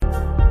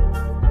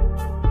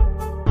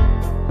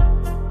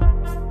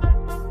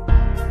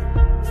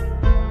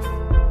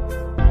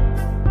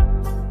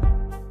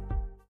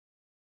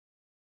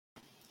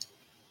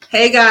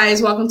Hey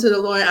guys, welcome to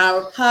the Lauren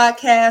Hour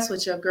podcast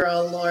with your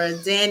girl Laura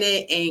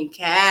Dennett and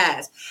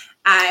Cass.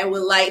 I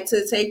would like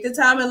to take the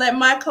time and let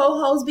my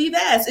co-host be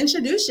Bass.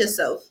 Introduce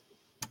yourself.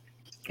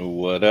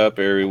 What up,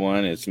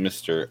 everyone? It's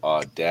Mr.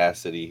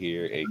 Audacity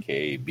here,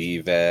 aka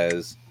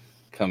BVAS,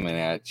 coming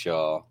at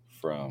y'all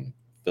from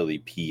Philly,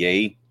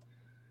 PA.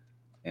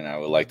 And I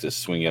would like to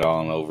swing it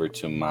on over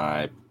to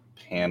my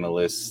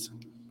panelists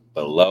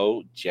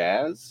below,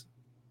 Jazz.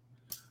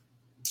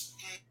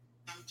 Hey,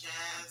 I'm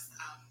Jazz.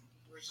 I'm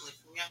originally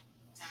from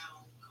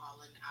Youngstown,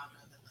 calling out of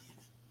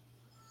Atlanta.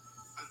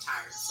 I'm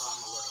tired, so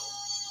I'm a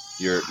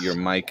little. Your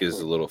mic is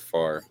a little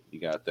far. You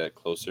got that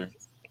closer?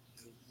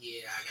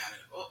 Yeah, I got it.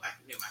 Oh, I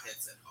can do my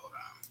headset. Hold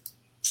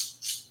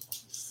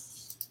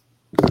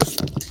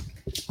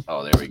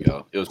on. Oh, there we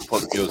go. It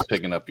was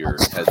picking up your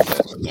headset.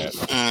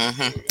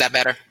 That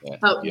better? Yeah.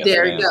 Oh, Yes,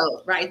 there ma'am. you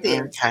go, right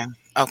there.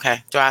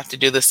 Okay. Do I have to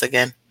do this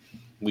again?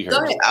 We Go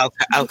heard ahead.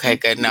 you. Okay,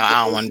 good. No,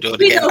 I don't want to do it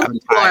We again. know I'm who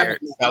you are. tired.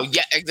 So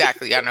yeah,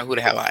 exactly. I know who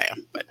the hell I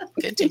am. But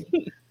continue.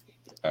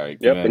 All right.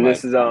 Yep, give and me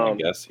this is my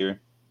guest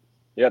here.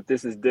 Yep,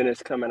 this is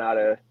Dennis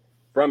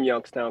from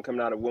Youngstown,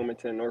 coming out of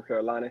Wilmington, North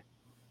Carolina.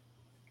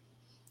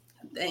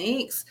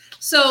 Thanks.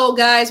 So,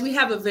 guys, we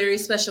have a very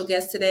special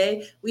guest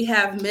today. We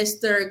have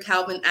Mr.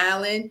 Calvin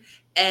Allen,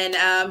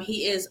 and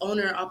he is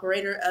owner and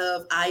operator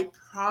of I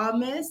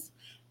Promise.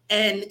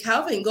 And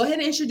Calvin, go ahead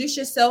and introduce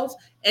yourself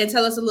and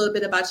tell us a little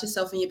bit about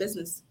yourself and your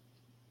business.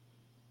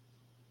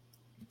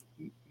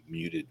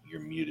 Muted.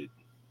 You're muted.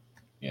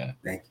 Yeah.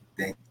 Thank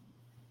you.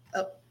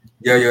 Oh.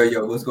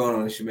 Yo. What's going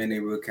on? It's your man,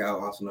 neighborhood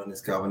Cal, also known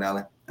as Calvin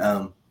Allen.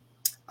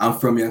 I'm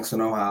from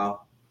Youngstown,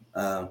 Ohio.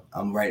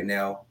 I'm right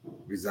now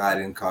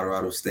residing in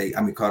Colorado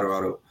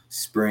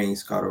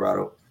Springs,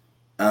 Colorado.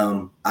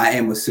 I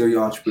am a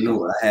serial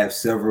entrepreneur. I have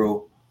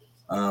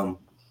I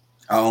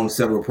own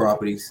several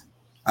properties.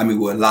 A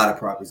lot of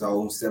properties. I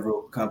own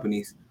several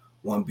companies.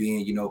 One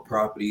being,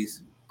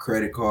 properties,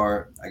 credit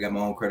card. I got my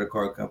own credit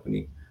card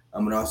company.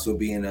 And also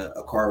being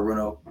a car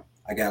rental.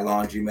 I got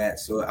laundromat.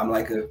 So I'm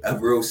like a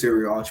real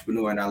serial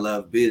entrepreneur, and I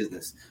love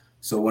business.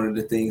 So one of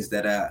the things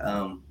that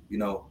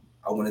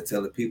I want to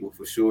tell the people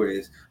for sure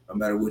is no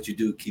matter what you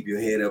do, keep your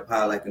head up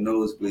high like a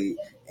nosebleed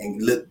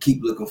and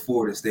keep looking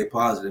forward and stay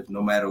positive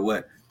no matter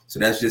what. So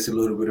that's just a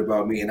little bit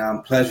about me. And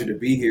I'm pleasure to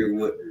be here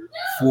with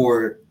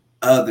 4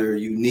 other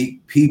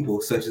unique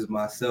people such as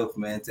myself,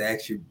 man, to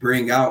actually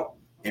bring out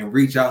and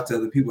reach out to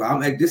other people.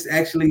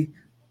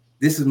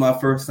 This is my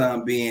first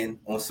time being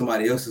on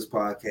somebody else's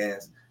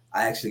podcast.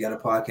 I actually got a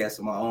podcast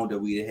of my own that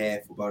we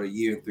had for about a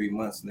year and 3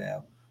 months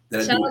now.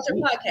 Shout out your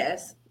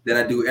podcast. That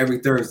I do every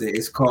Thursday.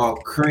 It's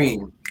called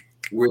CREAM,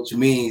 which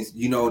means,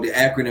 the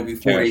acronym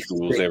before Cash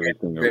rules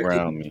everything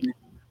around me.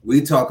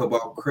 We talk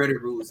about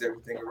credit rules,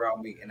 everything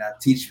around me, and I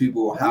teach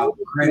people how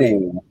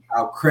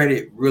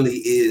credit really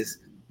is.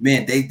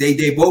 Man,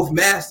 they both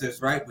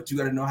masters, right? But you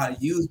got to know how to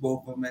use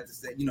both of them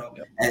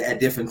at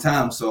different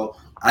times. So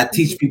I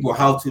teach people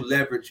how to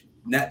leverage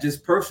not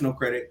just personal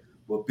credit,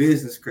 but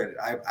business credit.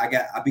 I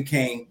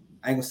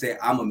ain't gonna say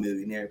I'm a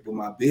millionaire, but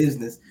my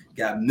business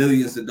got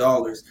millions of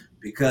dollars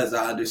because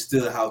I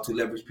understood how to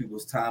leverage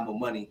people's time or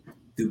money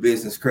through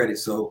business credit.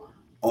 So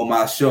on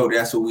my show,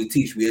 that's what we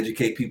teach. We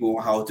educate people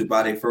on how to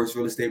buy their first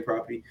real estate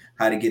property,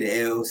 how to get an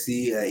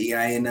LLC, an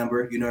EIN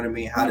number, you know what I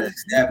mean? How to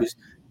establish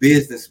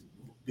business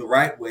the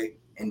right way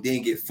and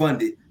then get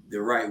funded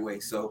the right way.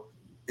 So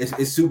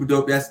it's super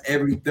dope. That's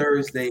every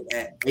Thursday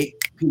at 8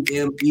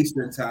 p.m.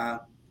 Eastern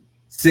time,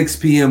 6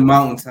 p.m.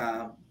 Mountain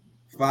time,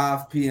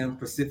 5 p.m.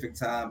 Pacific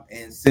time,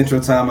 and Central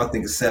time, I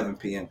think it's 7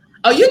 p.m.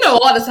 Oh, you know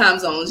all the time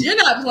zones. You're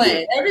not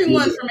playing.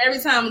 Everyone from every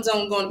time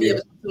zone going to be able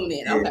to tune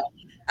in. Okay.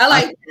 I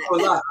like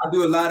I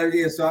do a lot of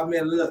this. So,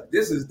 look,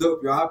 this is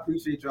dope, y'all. I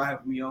appreciate y'all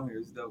having me on here.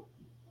 It's dope.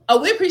 Oh,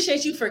 we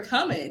appreciate you for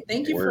coming.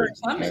 Thank you for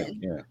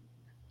coming.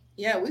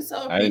 Yeah, we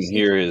so appreciate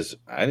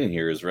I didn't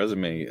hear his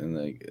resume,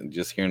 and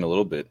just hearing a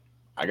little bit.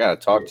 I gotta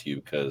talk to you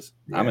because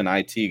I'm an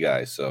IT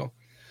guy, so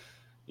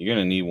you're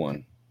gonna need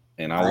one.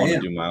 And I want to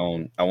do my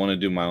own. I want to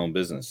do my own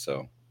business.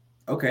 So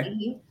okay.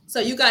 Mm-hmm. So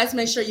you guys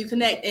make sure you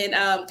connect.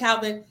 And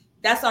Calvin,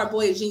 that's our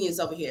boy genius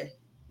over here.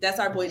 That's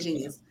our boy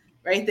genius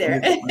right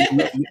there.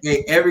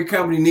 Hey, every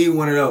company need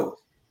one of those.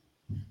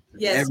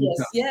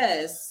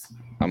 Yes.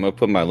 I'm gonna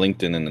put my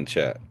LinkedIn in the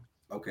chat.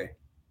 Okay.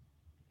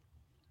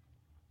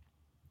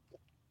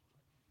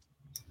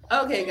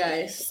 Okay,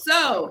 guys.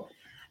 So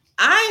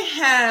I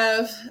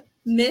have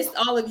missed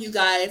all of you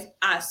guys.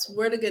 I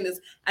swear to goodness.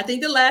 I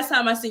think the last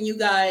time I seen you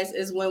guys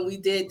is when we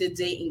did the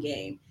dating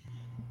game.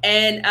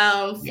 And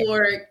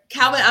for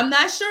Calvin, I'm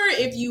not sure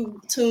if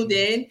you tuned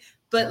in,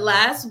 but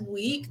last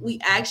week we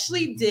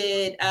actually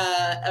did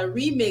a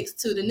remix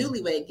to the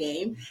Newlywed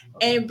Game,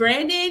 and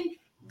Brandon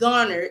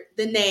garnered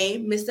the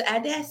name Mr.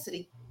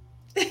 Audacity.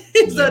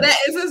 So that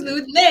is his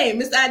new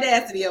name, Mr.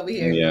 Audacity over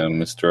here. Yeah,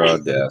 Mr.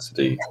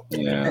 Audacity.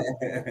 Yeah.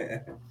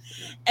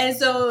 And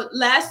so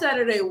last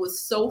Saturday was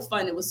so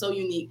fun. It was so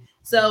unique.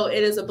 So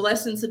it is a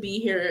blessing to be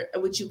here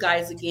with you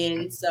guys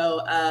again.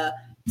 So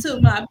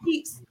to my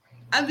peeps,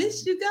 I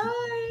missed you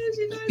guys.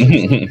 You guys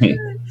are so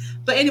good.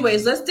 But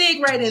anyways, let's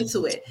dig right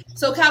into it.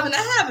 So Calvin,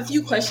 I have a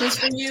few questions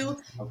for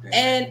you. Okay.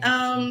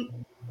 And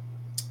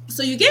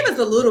so you gave us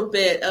a little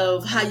bit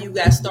of how you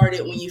got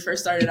started when you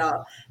first started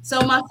off.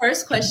 So my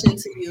first question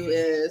to you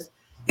is,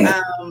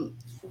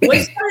 what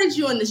started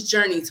you on this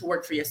journey to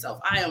work for yourself?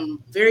 I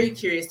am very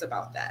curious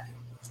about that.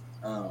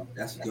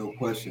 That's a good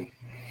question.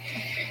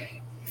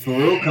 For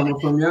real, coming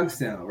from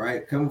Youngstown,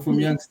 right? Coming from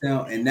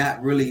Youngstown and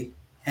not really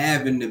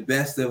having the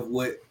best of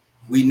what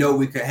we know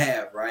we could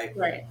have, right?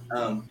 Right.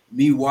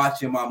 Me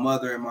watching my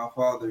mother and my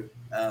father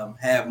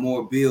have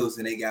more bills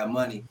than they got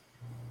money.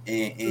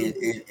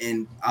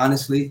 And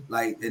honestly,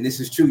 like, and this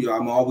is true, y'all,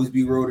 I'm gonna always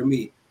be real to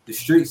me. The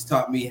streets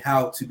taught me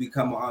how to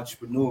become an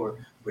entrepreneur,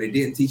 but it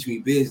didn't teach me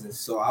business.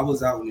 So I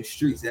was out in the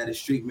streets, had a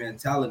street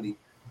mentality,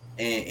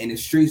 and the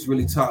streets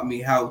really taught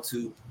me how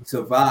to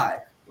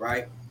survive,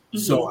 right? Mm-hmm.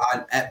 So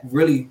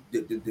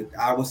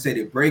I would say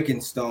the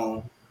breaking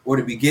stone or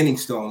the beginning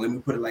stone, let me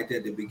put it like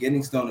that, the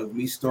beginning stone of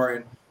me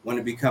starting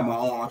wanting to become my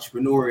own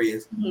entrepreneur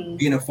is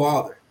being a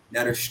father.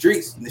 Now the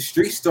streets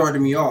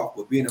started me off,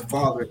 but being a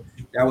father,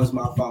 that was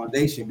my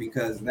foundation,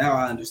 because now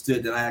I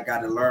understood that I got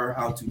to learn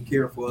how to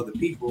care for other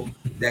people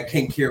that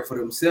can't care for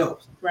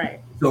themselves.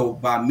 Right. So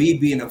by me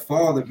being a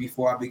father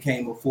before I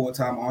became a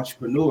full-time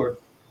entrepreneur,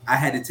 I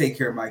had to take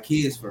care of my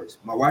kids first.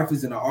 My wife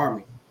is in the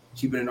Army.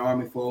 She's been in the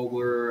Army for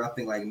over, I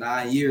think, like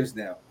 9 years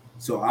now.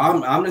 So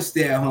I'm the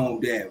stay-at-home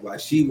dad. While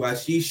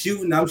she's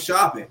shooting, I'm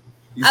shopping.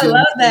 I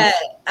love that.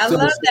 I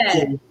love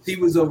that. She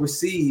was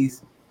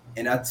overseas,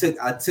 and I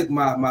took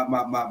my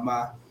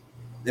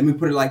let me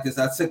put it like this.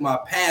 I took my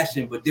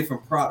passion, but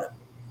different product,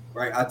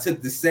 right? I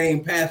took the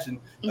same passion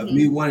of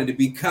me wanting to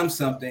become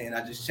something, and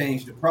I just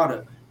changed the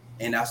product.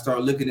 And I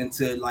started looking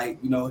into, like,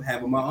 you know,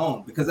 having my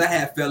own, because I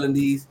had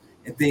felonies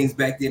and things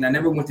back then. I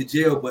never went to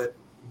jail, but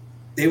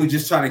they were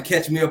just trying to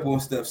catch me up on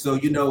stuff. So,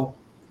 you know,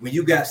 when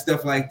you got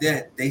stuff like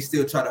that, they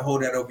still try to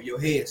hold that over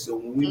your head. So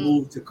when we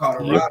moved to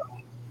Colorado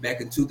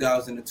back in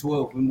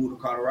 2012, we moved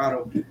to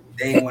Colorado.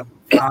 They didn't want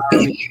to hire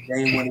me.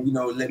 They didn't want to, you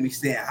know, let me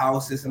stay in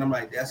houses. And I'm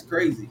like, that's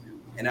crazy.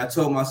 And I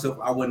told myself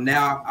I would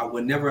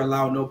never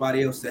allow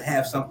nobody else to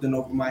have something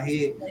over my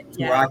head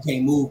where I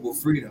can't move with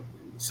freedom.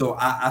 So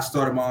I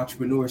started my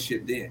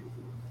entrepreneurship then.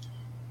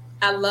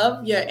 I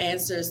love your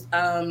answers.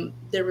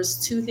 There was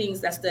two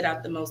things that stood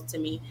out the most to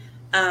me.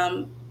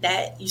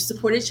 That you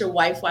supported your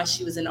wife while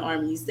she was in the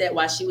Army. You said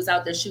while she was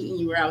out there shooting,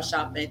 you were out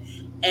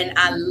shopping. And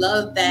I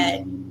love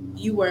that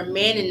you were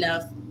man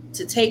enough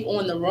to take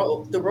on the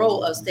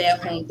role of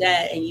stay-at-home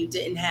dad, and you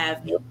didn't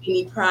have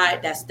any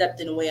pride that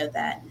stepped in the way of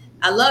that.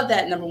 I love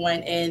that, number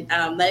one. And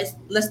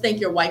let's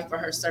thank your wife for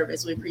her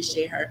service. We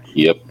appreciate her.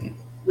 Yep.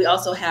 We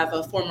also have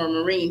a former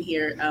Marine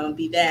here,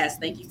 B. Vaz.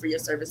 Thank you for your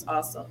service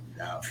also.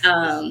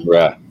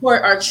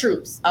 Support our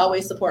troops.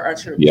 Always support our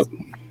troops. Yep.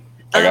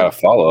 I got a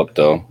follow-up,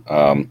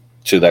 though,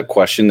 to that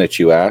question that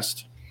you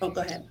asked. Oh,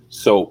 go ahead.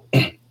 So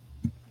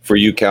for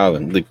you,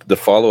 Calvin, the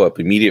follow-up,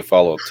 immediate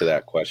follow-up to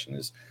that question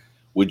is,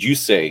 would you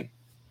say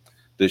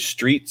the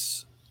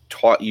streets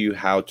taught you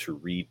how to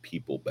read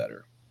people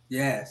better?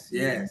 Yes.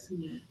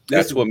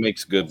 That's what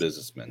makes good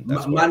businessmen.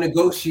 My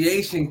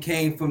negotiation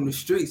came from the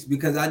streets,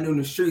 because I knew in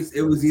the streets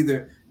it was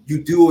either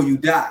you do or you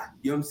die.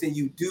 You know what I'm saying?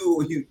 You do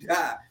or you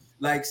die.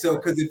 Like, so,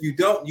 because if you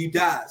don't, you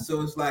die.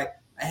 So it's like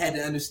I had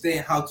to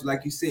understand how to,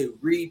 like you said,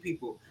 read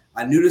people.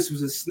 I knew this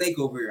was a snake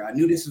over here. I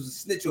knew this was a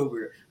snitch over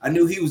here. I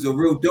knew he was a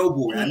real dope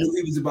boy. I knew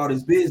he was about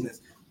his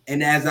business.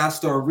 And as I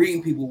started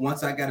reading people,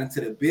 once I got into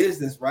the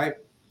business, right?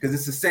 Because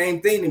it's the same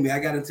thing to me. I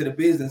got into the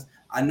business.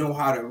 I know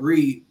how to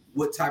read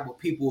what type of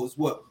people is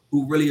what,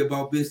 who really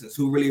about business,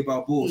 who really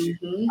about bullshit.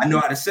 I know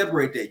how to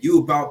separate that. You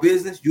about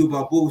business, you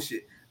about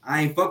bullshit.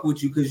 I ain't fuck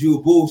with you because you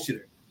a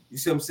bullshitter. You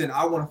see what I'm saying?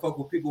 I want to fuck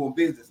with people in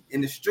business.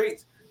 In the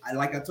streets,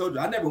 like I told you,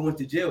 I never went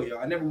to jail, y'all.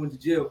 I never went to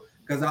jail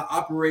because I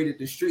operated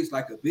the streets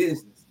like a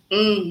business.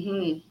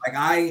 Like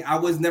I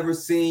was never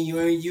seeing you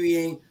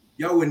ain't,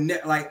 y'all would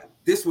like,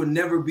 this would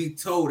never be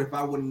told if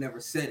I would have never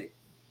said it.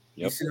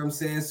 You see what I'm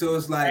saying? So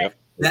it's like,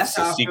 that's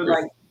how I feel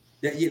like,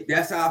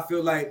 that's how I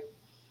feel like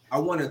I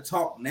want to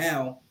talk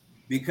now,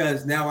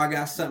 because now I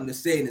got something to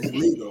say and it's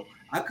legal.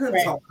 I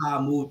couldn't talk how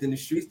I moved in the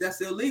streets. That's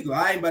illegal.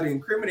 I ain't about to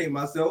incriminate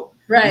myself.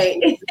 Right.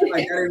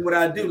 Like, that ain't what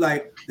I do.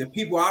 Like, the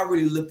people I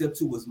really looked up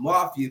to was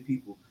mafia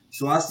people.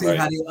 So I see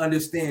how they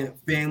understand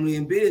family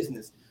and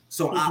business.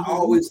 So I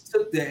always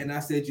took that and I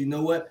said, you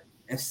know what?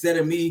 Instead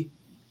of me,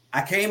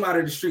 I came out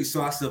of the streets,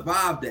 so I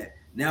survived that.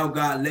 Now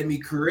God let me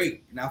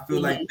create. And I feel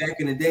like back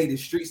in the day, the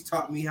streets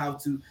taught me how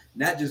to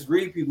not just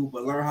read people,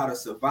 but learn how to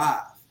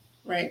survive.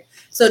 Right.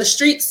 So the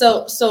streets,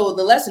 so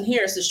the lesson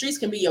here is the streets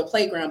can be your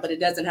playground, but it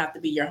doesn't have to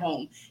be your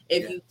home.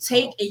 If you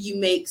take and you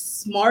make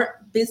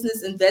smart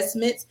business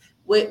investments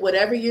with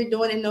whatever you're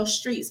doing in those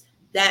streets,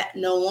 that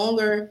no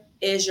longer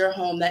is your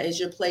home, that is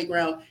your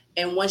playground.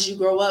 And once you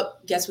grow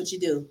up, guess what you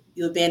do?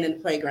 You abandon the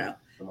playground.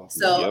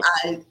 So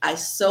I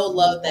so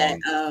love that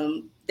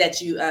that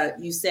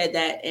you said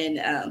that,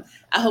 and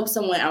I hope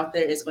someone out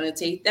there is going to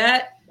take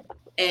that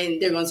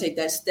and they're going to take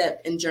that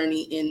step and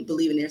journey in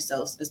believing in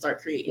themselves and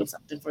start creating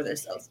something for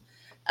themselves.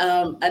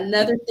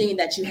 Another thing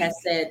that you had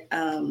said,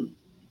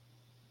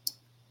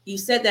 you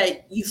said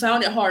that you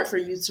found it hard for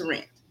you to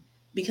rent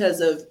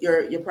because of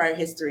your prior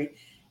history.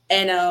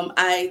 And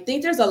I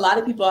think there's a lot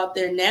of people out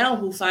there now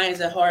who finds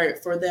it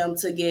hard for them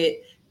to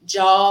get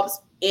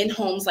jobs in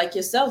homes like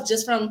yourself,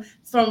 just from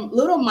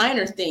little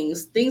minor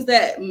things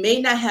that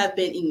may not have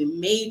been even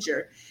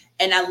major.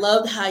 And I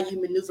loved how you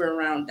maneuver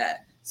around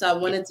that. So I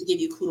wanted to give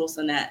you kudos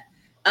on that.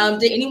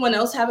 Did anyone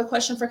else have a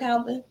question for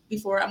Calvin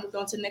before I move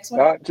on to the next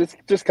one? Just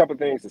a couple of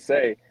things to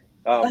say.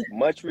 I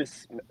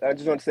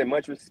just want to say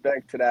much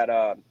respect to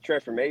that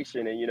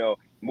transformation and,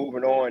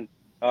 moving on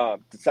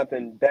to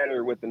something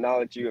better with the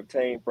knowledge you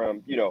obtained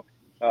from,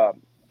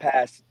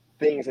 past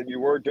things that you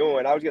were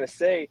doing. I was going to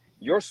say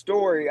your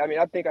story. I mean,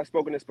 I think I've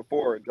spoken this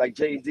before, like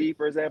Jay-Z,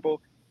 for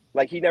example,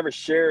 like he never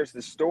shares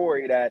the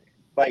story that,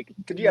 like,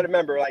 because you got to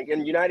remember, like in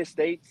the United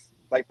States,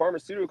 like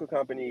pharmaceutical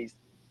companies,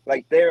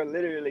 like they're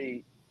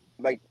literally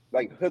like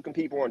hooking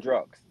people on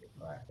drugs.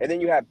 Right. And then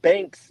you have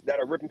banks that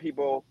are ripping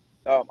people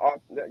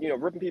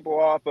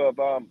off of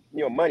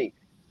money.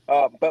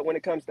 But when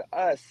it comes to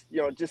us,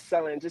 just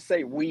selling, just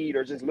say weed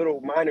or just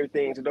little minor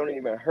things that don't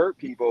even hurt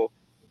people,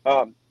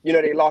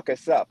 they lock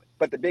us up.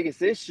 But the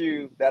biggest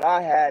issue that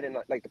I had in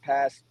like the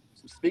past,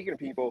 speaking to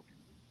people,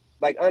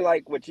 like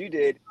unlike what you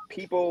did,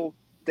 people,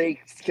 they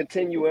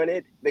continue in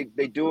it.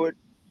 They do it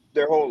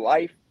their whole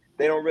life.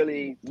 They don't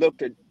really look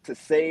to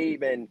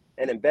save and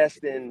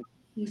invest in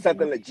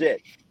something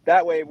legit.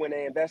 That way, when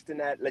they invest in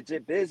that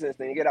legit business,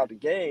 then you get out the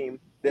game,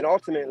 then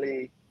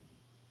ultimately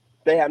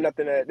they have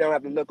nothing they don't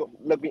have to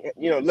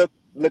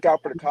look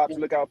out for the cops,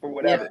 look out for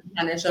whatever.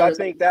 Yeah, so I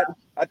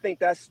think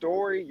that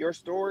story, your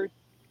story,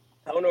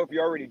 I don't know if you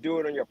already do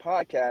it on your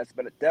podcast,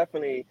 but it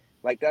definitely,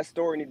 like, that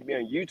story needs to be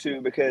on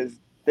YouTube, because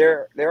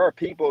there are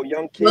people,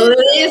 young kids. Well,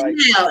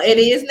 it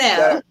is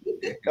now.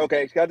 Okay,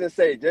 I was gonna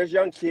say there's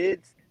young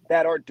kids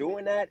that are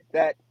doing that,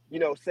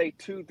 say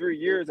 2-3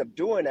 years of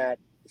doing that,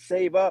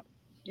 save up,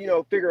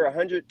 figure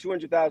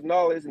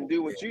 $100,000-$200,000 and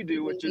do what you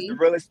do, which is the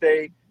real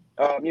estate,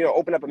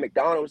 open up a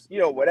McDonald's,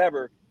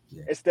 whatever,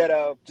 instead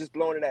of just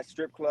blowing it at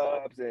strip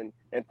clubs and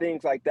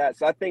things like that.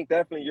 So I think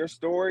definitely your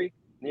story,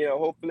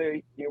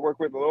 hopefully you work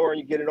with the Lord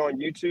and you get it on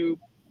YouTube.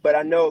 But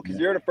I know, because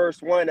you're the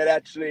first one that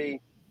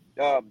actually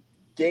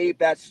gave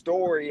that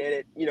story,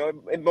 and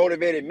it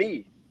motivated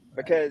me,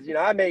 because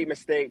I made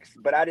mistakes,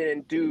 but I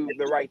didn't do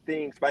the right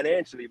things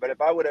financially. But if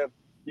I would have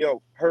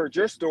heard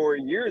your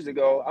story years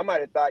ago, I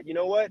might have thought,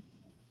 what,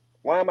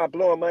 why am I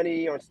blowing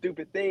money on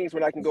stupid things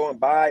when I can go and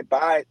buy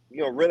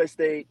real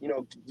estate,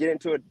 get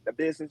into a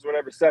business,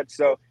 whatever such.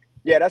 So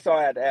yeah, that's all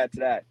I had to add to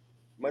that.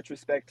 Much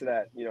respect to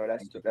that.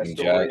 That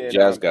story.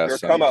 Jazz got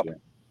come up.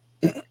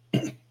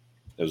 That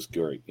was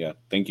great. Yeah,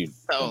 thank you.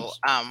 So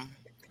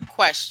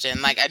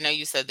question, like, I know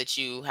you said that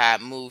you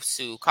had moved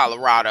to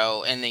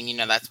Colorado, and then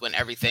that's when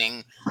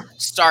everything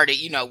started,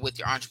 with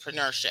your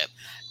entrepreneurship.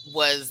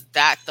 Was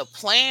that the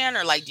plan,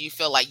 or like, do you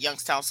feel like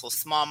Youngstown's so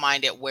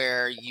small-minded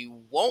where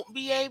you won't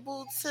be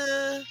able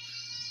to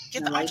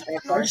get the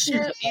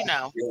entrepreneurship?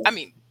 I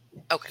mean,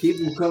 okay.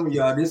 Keep them coming,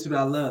 y'all. This is what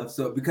I love.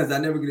 So, because I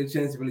never get a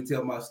chance to really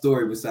tell my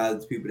story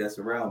besides the people that's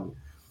around me.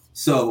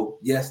 So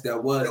yes,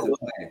 that was the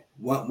plan.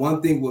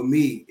 One thing with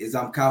me is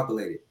I'm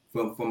calculated.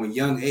 From a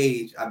young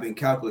age, I've been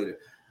calculated.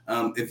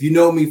 If you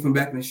know me from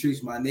back in the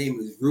streets, my name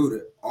is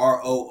Roota,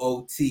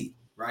 R-O-O-T,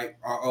 right?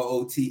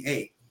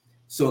 R-O-O-T-A.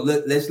 So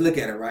let's look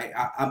at it, right?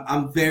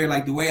 I'm very,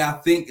 like, the way I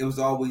think, it was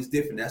always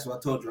different. That's what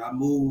I told you. I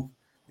move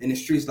in the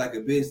streets like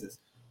a business.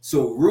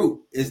 So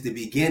root is the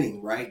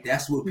beginning, right?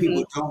 That's what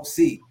people don't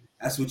see.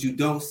 That's what you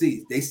don't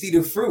see. They see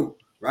the fruit,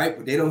 right?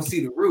 But they don't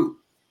see the root.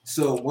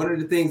 So one of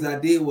the things I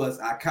did was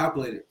I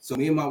calculated. So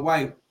me and my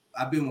wife,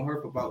 I've been with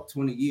her for about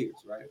 20 years,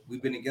 right?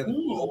 We've been together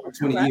for over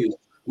 20 years.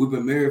 We've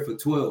been married for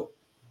 12.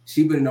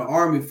 She's been in the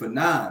Army for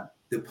 9.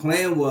 The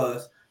plan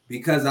was,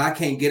 because I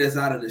can't get us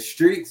out of the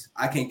streets,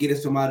 I can't get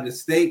us from out of the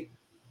state,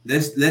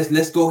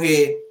 let's go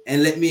ahead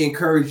and let me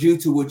encourage you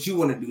to what you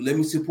want to do. Let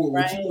me support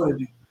what you want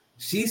to do.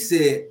 She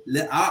said,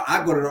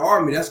 I go to the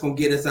Army. That's going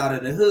to get us out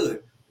of the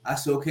hood. I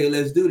said, okay,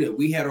 let's do that.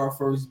 We had our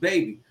first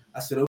baby. I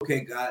said,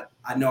 okay, God,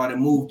 I know how to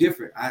move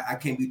different. I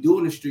can't be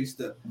doing the street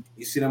stuff.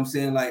 You see what I'm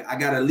saying? Like, I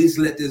got to at least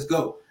let this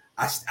go.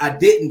 I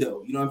didn't,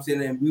 though. You know what I'm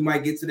saying? And we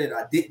might get to that.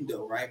 I didn't,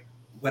 though, right?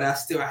 But I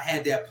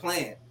had that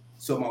plan.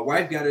 So my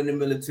wife got in the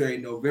military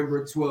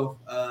November 12th,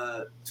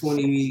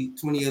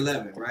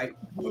 2011, right?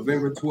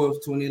 November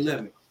 12th,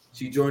 2011.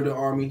 She joined the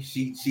Army.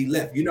 She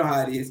left. You know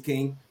how it is,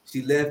 King.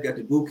 She left, got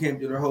the boot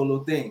camp, did her whole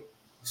little thing.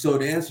 So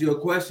to answer your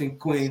question,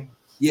 Queen,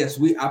 yes,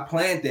 I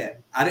planned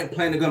that. I didn't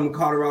plan to come to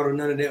Colorado,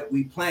 none of that.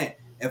 We planned.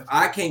 If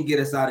I can't get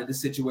us out of the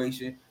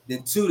situation,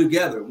 then two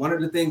together. One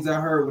of the things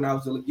I heard when I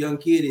was a young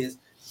kid is,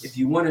 if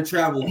you want to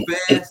travel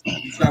fast,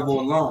 you travel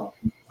alone.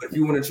 But if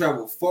you want to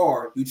travel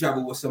far, you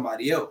travel with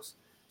somebody else.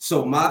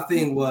 So my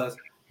thing was,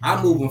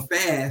 I'm moving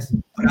fast,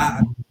 but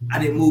I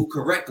didn't move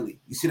correctly.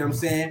 You see what I'm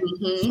saying?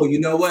 Mm-hmm. So you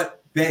know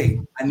what,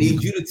 babe, I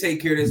need you to take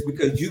care of this,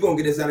 because you're going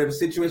to get us out of a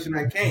situation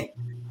I can't.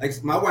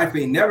 Like my wife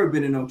ain't never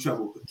been in no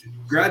trouble.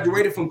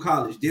 Graduated from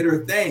college, did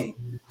her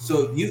thing.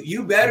 So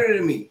you better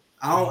than me.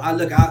 I'm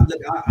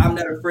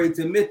not afraid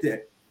to admit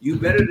that. You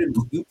better than me.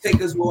 You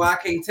take us where I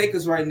can't take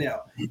us right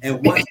now.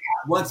 And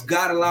once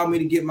God allowed me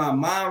to get my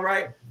mind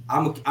right,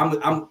 I'm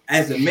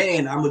as a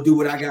man, I'm gonna do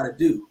what I gotta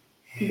do.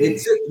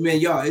 It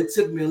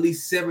took me at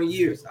least 7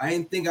 years. I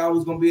didn't think I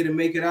was gonna be able to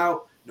make it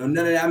out. No,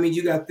 none of that. I mean,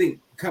 you gotta think,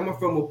 coming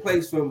from a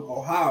place from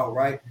Ohio,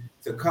 right,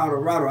 to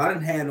Colorado, I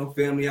didn't have no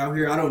family out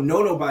here. I don't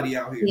know nobody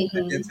out here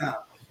at that time.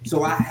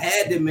 So I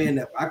had to man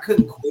up. I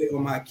couldn't quit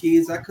on my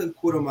kids. I couldn't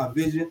quit on my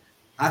vision.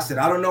 I said,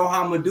 I don't know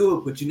how I'm gonna do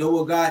it, but you know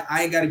what, God,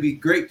 I ain't gotta be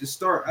great to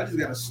start. I just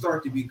gotta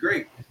start to be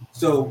great.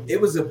 So it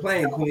was a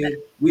plan, Queen.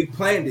 We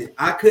planned it.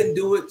 I couldn't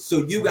do it,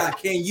 so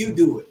can you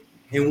do it?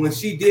 And when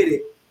she did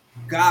it,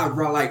 God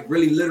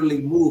really literally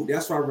moved.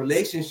 That's why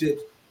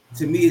relationships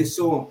to me is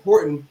so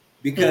important,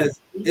 because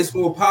it's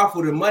more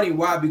powerful than money.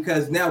 Why?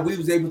 Because now we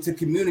was able to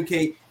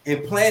communicate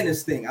and plan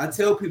this thing. I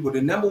tell people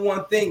the number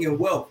one thing in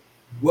wealth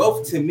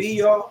to me,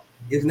 y'all,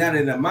 is not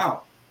an amount.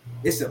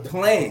 It's a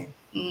plan.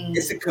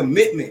 It's a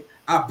commitment.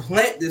 I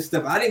plant this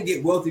stuff. I didn't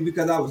get wealthy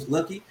because I was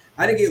lucky.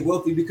 I didn't get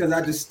wealthy because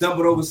I just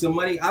stumbled over some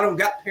money. I don't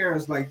got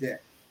parents like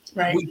that.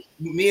 Right.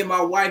 Me and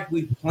my wife,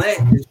 we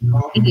planted this,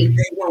 y'all. Day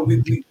one,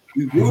 we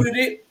rooted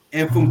it.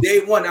 And from day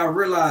one, I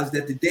realized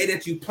that the day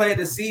that you plant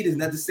a seed is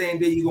not the same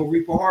day you're going to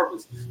reap a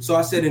harvest. So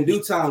I said, in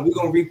due time, we're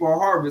going to reap our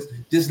harvest.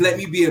 Just let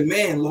me be a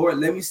man, Lord.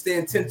 Let me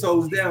stand 10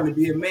 toes down and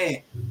be a man.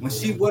 When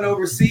she went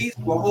overseas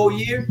for a whole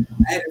year,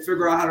 I had to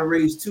figure out how to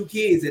raise 2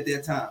 kids at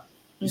that time.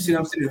 You see what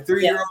I'm saying? A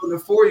 3-year-old and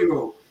a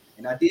 4-year-old.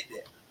 And I did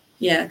that.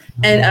 Yeah.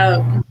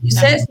 And you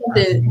said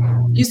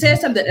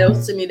something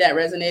else to me that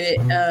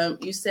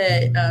resonated. You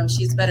said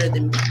she's better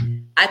than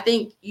me. I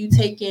think you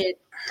taking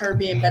her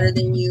being better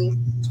than you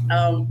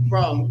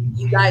wrong.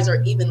 You guys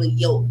are evenly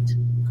yoked.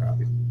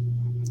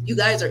 You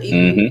guys are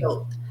evenly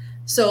yoked.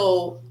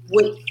 So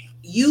what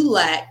you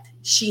lacked,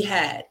 she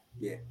had.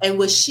 Yeah. And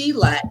what she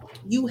lacked,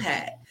 you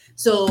had.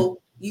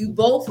 So you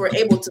both were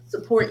able to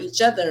support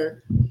each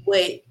other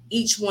with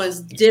each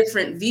one's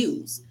different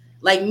views.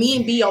 Like me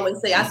and B always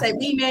say, I say,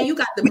 B, man, you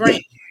got the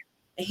brain.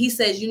 And he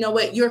says, you know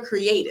what? You're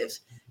creative.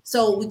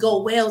 So we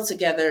go well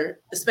together,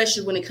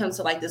 especially when it comes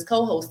to like this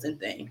co-hosting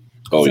thing.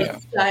 Oh, so yeah.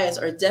 You guys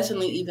are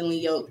definitely evenly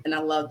yoked. And I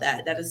love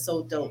that. That is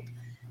so dope.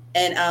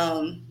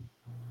 And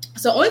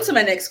so on to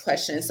my next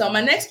question. So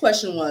my next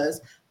question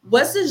was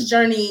this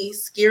journey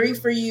scary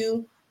for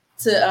you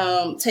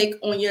to take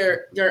on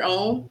your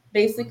own,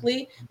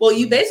 basically? Well,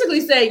 you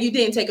basically said you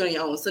didn't take it on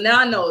your own. So now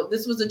I know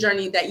this was a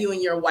journey that you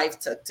and your wife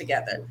took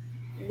together.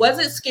 Was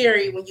it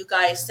scary when you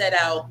guys set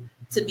out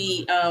to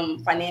be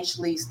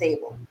financially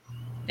stable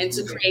and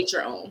to create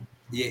your own?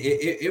 Yeah,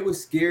 it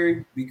was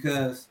scary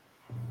because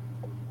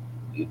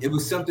it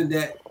was something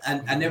that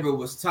I never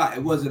was taught.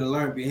 It wasn't a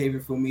learned behavior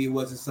for me. It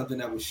wasn't something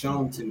that was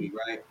shown to me,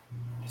 right?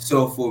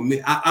 So for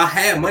me, I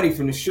had money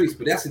from the streets,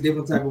 but that's a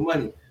different type of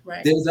money.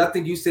 Right. I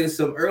think you said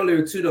something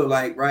earlier too, though,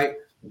 like, right?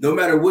 No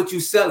matter what you're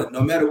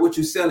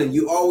selling,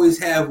 you always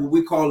have what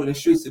we call in the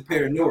streets a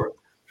paranoia.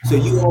 So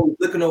you always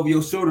looking over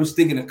your shoulders,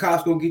 thinking the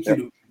cops gonna get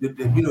you,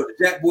 the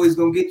jack boys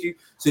gonna get you.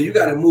 So you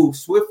got to move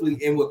swiftly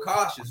and with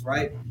cautious,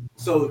 right?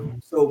 So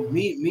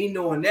me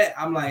knowing that,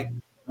 I'm like,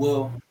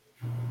 well,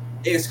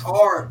 it's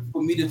hard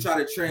for me to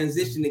try to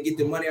transition and get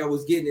the money I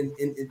was getting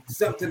in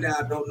something that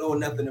I don't know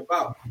nothing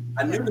about.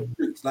 I knew the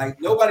streets, like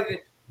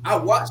I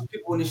watched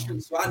people in the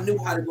streets, so I knew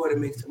how to go and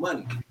make some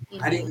money.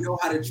 I didn't know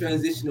how to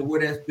transition to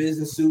wear that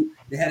business suit,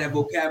 to have that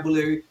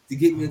vocabulary, to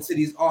get me into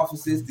these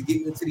offices, to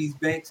get me into these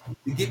banks,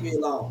 to get me a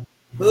loan.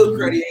 Hood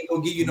credit ain't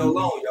gonna give you no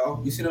loan,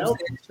 y'all. You see what I'm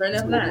saying?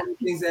 So one of the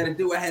things I had to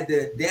do, I had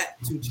to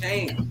adapt to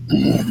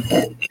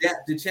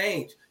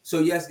change. So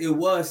yes, it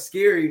was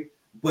scary,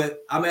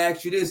 but I'm gonna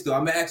ask you this though.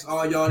 I'm gonna ask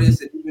all y'all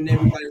this, and even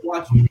everybody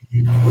watching.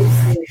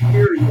 What's more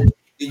scary than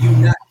you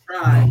not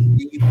try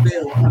and you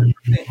fail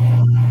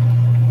 100%?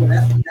 So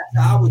that's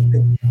how I was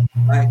thinking.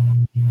 Like,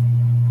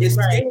 it's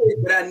scary,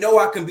 but I know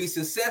I can be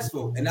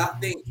successful. And I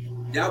think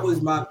that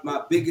was my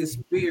biggest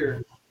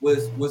fear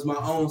was my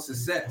own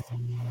success.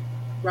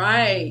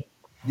 Right.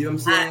 You know what I'm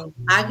saying?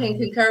 I can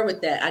concur with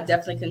that. I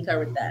definitely concur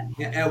with that.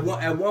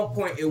 At one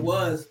point, it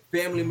was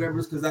family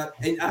members, because I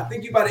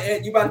think you about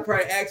to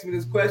probably ask me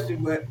this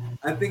question, but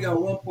I think at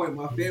one point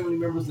my family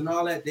members and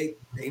all that, they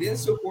didn't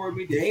support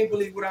me. They didn't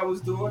believe what I was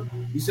doing.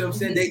 You see what I'm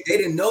saying? They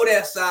didn't know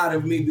that side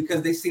of me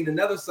because they seen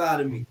another side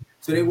of me.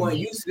 So they weren't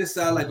used to this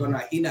side, like, oh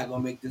no, he's not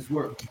gonna make this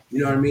work. You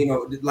know what I mean?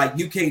 Or like,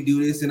 you can't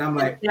do this. And I'm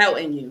like,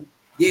 doubting you.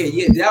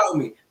 Yeah, doubting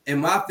me. And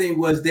my thing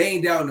was, they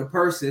ain't doubting the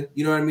person.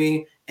 You know what I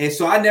mean? And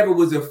so I never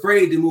was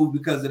afraid to move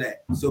because of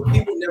that. So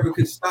people never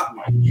could stop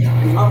me.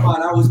 In my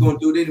mind, I was going to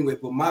do it anyway.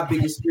 But my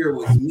biggest fear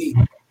was me,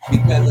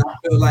 because I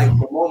feel like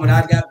the moment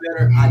I got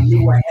better, I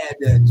knew I had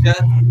to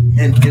adjust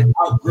and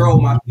outgrow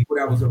my people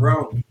that was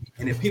around me.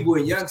 And the people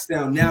in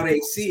Youngstown, now they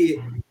see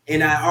it.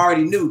 And I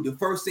already knew. The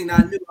first thing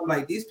I knew, I'm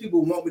like, these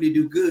people want me to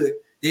do good.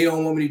 They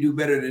don't want me to do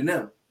better than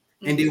them.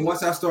 And then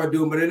once I started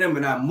doing better than them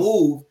and I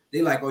moved,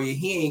 they like, oh yeah,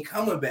 he ain't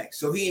coming back.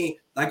 So he ain't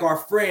like our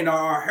friend,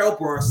 our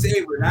helper, our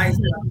savior. And I ain't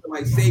saying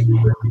like savior,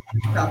 but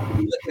that's how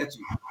people look at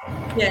you.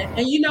 Yeah,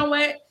 and you know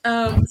what?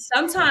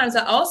 Sometimes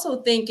I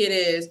also think it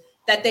is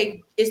that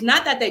it's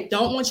not that they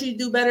don't want you to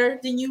do better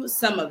than you.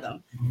 Some of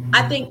them,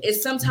 I think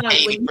it's sometimes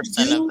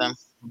 80% of them.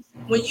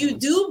 when you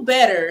do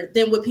better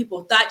than what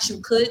people thought you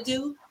could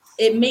do,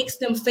 it makes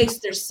them face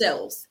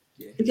themselves,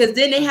 because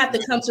then they have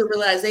to come to a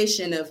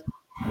realization of,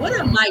 what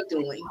am I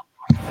doing?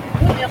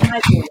 What am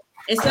I doing?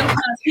 And sometimes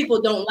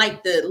people don't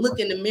like to look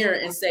in the mirror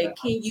and say,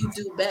 can you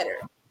do better?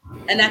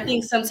 And I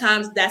think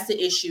sometimes that's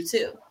the issue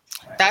too.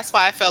 That's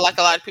why I feel like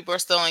a lot of people are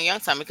still in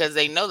Youngstown, because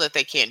they know that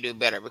they can't do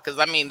better. Because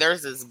I mean,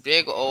 there's this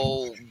big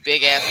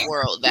ass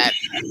world that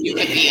you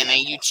can be in,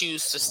 and you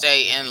choose to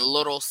stay in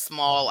little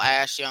small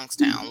ass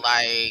Youngstown.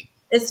 Like,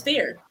 it's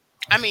fear.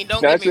 I mean,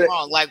 don't get me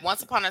wrong. Like,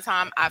 once upon a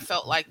time, I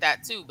felt like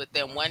that too. But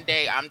then one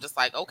day, I'm just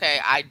like, okay,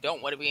 I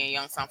don't want to be in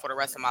Youngstown for the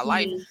rest of my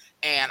life,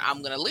 and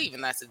I'm gonna leave.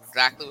 And that's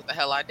exactly what the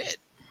hell I did.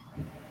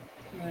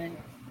 Right.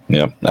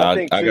 Yeah,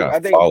 I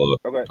got to follow up.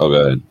 Okay. Oh,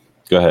 go ahead.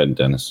 Go ahead,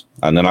 Dennis.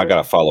 And then I got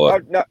to follow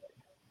up.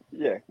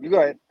 Yeah, you go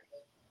ahead.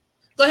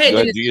 Go ahead,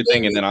 Dennis. Do your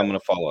thing, and then I'm going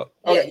to follow up.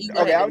 Okay.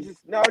 Okay. I was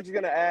just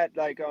gonna add,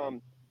 like,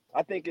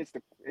 I think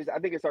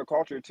it's our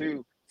culture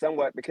too,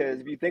 somewhat, because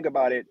if you think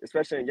about it,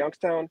 especially in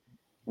Youngstown,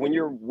 when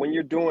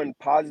you're doing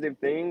positive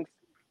things,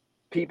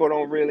 people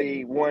don't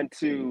really want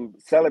to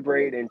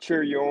celebrate and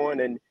cheer you on,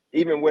 and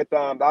even with the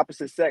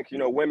opposite sex,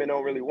 women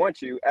don't really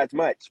want you as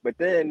much. But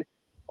then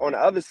on the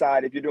other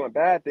side, if you're doing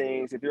bad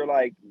things, if you're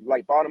like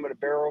bottom of the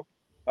barrel,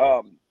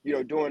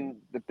 doing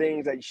the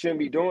things that you shouldn't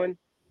be doing,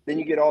 then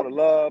you get all the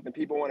love, and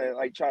people want to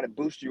like try to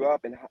boost you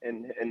up and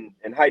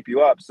hype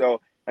you up.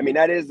 So I mean,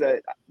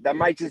 that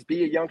might just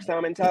be a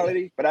Youngstown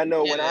mentality. But I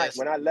know when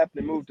I left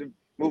and moved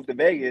to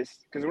Vegas,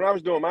 because when I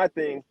was doing my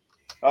thing,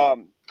 I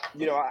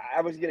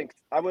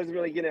wasn't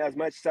really getting as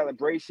much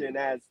celebration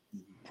as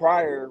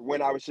prior,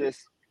 when I was just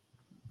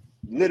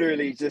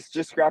literally just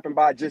scrapping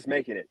by, just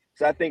making it.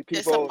 So I think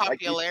people, it's a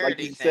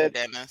popularity like thing,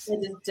 Dennis. It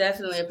is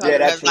definitely a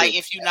popularity. Because like,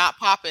 if you're not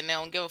popping, they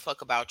don't give a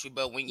fuck about you.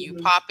 But when you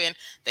popping,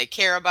 they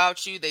care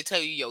about you. They tell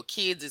you your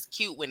kids is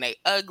cute when they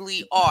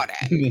ugly, all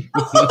that.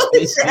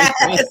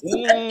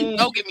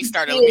 Don't get me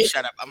started. Let me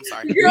shut up. I'm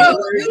sorry.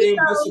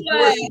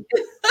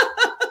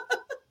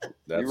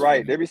 You're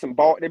right. There be some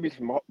bald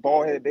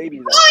headed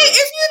babies.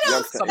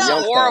 Some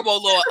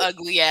horrible little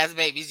ugly ass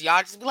babies.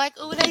 Y'all just be like,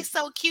 "Oh, they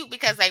so cute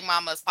because they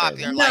mama's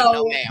popular." Like,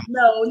 no, ma'am.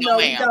 No,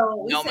 ma'am.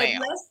 don't. No,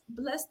 ma'am.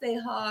 Bless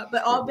their heart,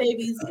 but all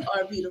babies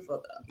are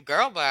beautiful though.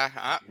 Girl, bye.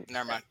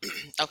 Never mind.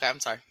 Okay, I'm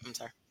sorry.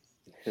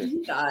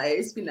 You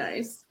guys, be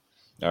nice.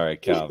 All right,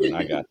 Calvin,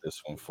 I got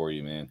this one for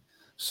you, man.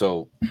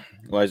 So,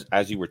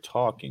 as you were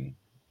talking,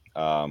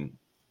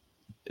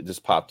 it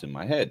just popped in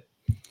my head.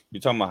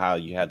 You're talking about how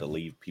you had to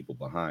leave people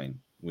behind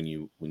when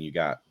you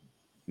got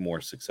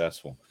more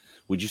successful.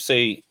 Would you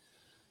say,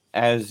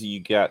 as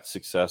you got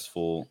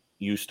successful,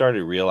 you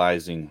started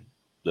realizing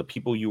the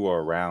people you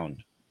were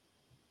around,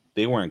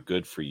 they weren't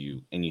good for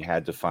you, and you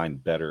had to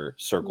find better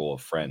circle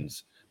of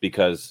friends?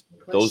 Because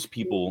those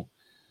people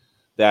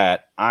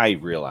that I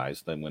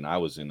realized that when I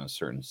was in a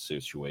certain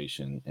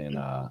situation, and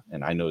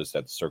I noticed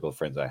that the circle of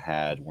friends I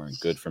had weren't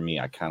good for me,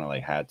 I kind of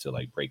like had to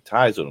like break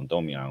ties with them.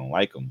 Don't mean I don't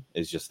like them.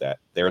 It's just that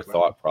their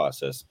thought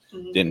process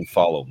didn't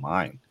follow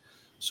mine.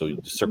 So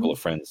the circle of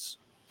friends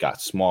got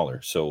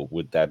smaller. So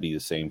would that be the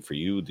same for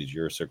you? Did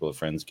your circle of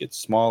friends get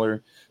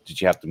smaller?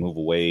 Did you have to move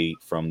away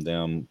from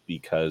them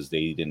because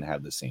they didn't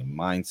have the same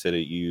mindset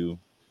as you?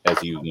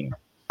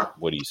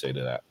 What do you say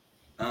to that?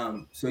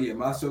 So yeah,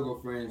 my circle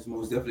of friends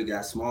most definitely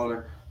got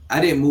smaller.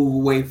 I didn't move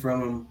away from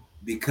them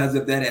because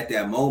of that at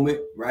that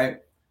moment,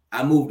 right?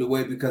 I moved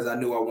away because I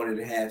knew I wanted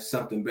to have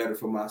something better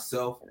for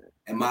myself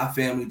and my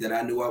family that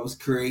I knew I was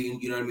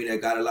creating,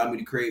 that God allowed me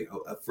to create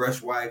a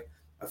fresh wife,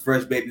 a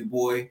fresh baby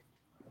boy.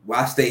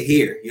 Why stay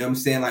here? You know what I'm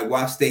saying? Like,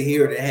 why stay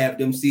here to have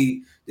them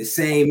see the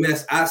same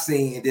mess I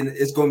seen, and then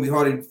it's going to be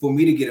harder for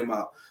me to get them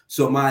out.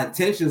 So my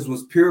intentions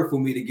was pure for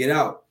me to get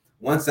out.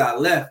 Once I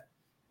left,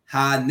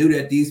 how I knew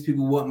that these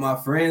people weren't my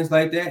friends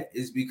like that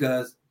is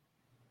because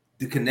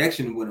the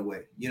connection went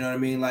away. You know what I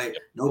mean? Like,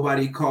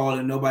 nobody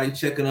calling, nobody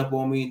checking up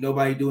on me,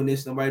 nobody doing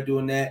this, nobody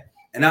doing that.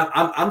 And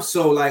I'm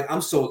so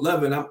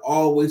loving. I'm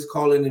always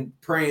calling and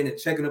praying and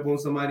checking up on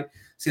somebody,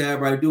 see how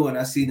everybody doing.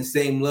 I see the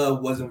same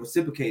love wasn't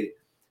reciprocated.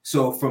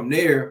 So from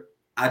there,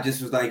 I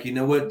just was like, you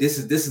know what? This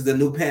is the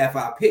new path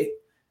I picked.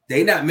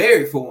 They not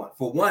married for one.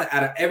 For one,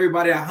 out of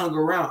everybody I hung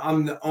around,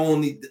 I'm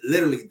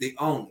literally the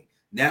only.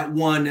 Not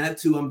one, not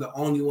two. I'm the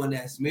only one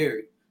that's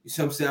married. You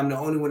see what I'm saying? I'm the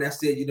only one that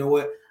said, you know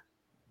what?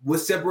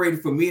 What's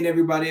separated from me and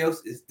everybody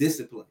else is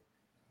discipline.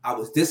 I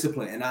was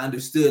disciplined, and I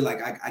understood,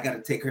 like, I got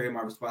to take care of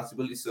my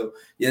responsibility. So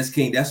yes,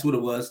 King, that's what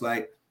it was.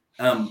 Like,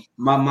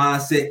 my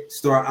mindset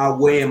started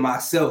outweighing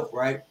myself,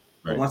 right?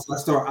 Once I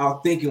start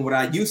out thinking what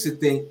I used to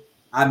think,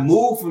 I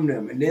moved from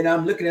them. And then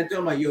I'm looking at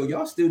them like, yo,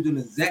 y'all still doing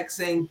the exact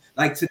same.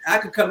 Like, I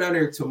could come down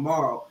there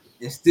tomorrow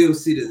and still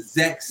see the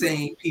exact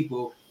same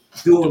people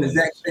doing the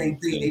exact same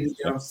thing. They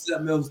just got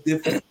something else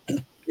different.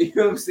 You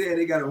know what I'm saying?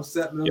 They got on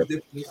something Yep.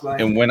 different. It's like,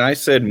 And when I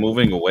said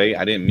moving away,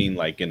 I didn't mean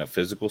like in a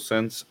physical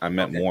sense. I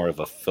meant more of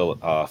a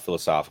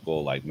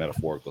philosophical, like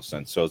metaphorical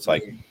sense. So it's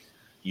like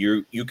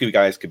you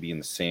guys could be in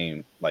the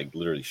same, like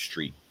literally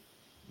street.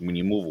 When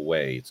you move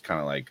away, it's kind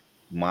of like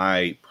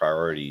my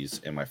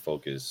priorities and my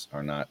focus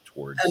are not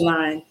towards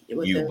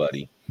you,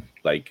 buddy.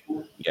 Like,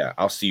 yeah,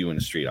 I'll see you in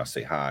the street. I'll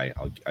say hi.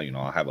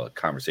 I'll have a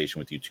conversation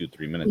with you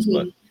 2-3 minutes.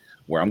 But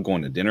where I'm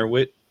going to dinner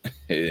with,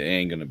 it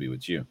ain't gonna be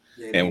with you,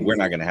 and we're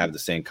not gonna have the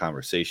same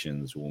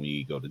conversations when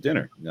we go to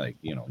dinner. Like,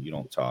 you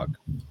don't talk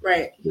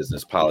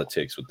business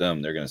politics with them.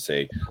 They're gonna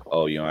say,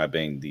 "Oh, I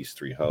banged these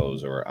 3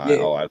 hoes," or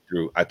I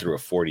threw a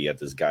 40 at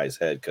this guy's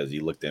head because he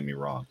looked at me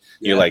wrong.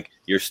 You're like,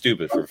 you're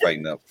stupid for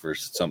fighting up for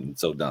something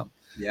so dumb.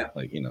 Yeah,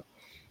 like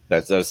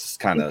that's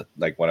kind of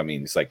like what I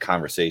mean. It's like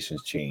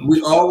conversations change.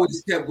 We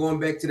always kept going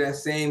back to that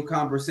same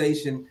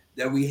conversation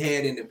that we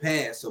had in the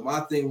past. So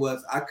my thing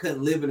was, I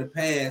couldn't live in the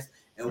past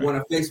and want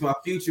to face my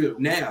future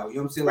now. You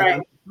know what I'm saying? Like,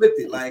 I'm flipped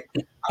it. Like,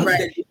 I'm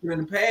in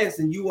the past,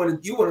 and you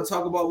want to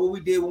talk about what we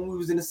did when we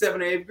was in the 7th or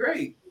 8th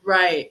grade.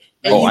 Right.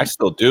 And I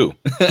still do.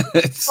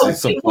 we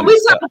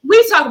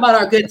talk about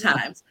our good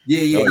times.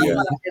 Yeah.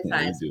 Good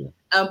times.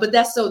 But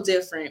that's so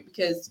different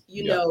because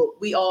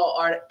we all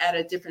are at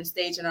a different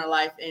stage in our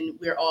life, and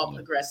we're all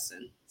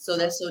progressing. So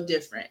that's so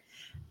different.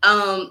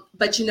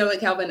 But you know what,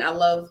 Calvin, I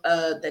love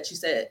that you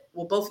said,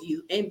 well, both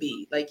you and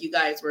B, like you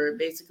guys were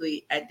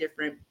basically at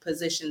different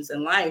positions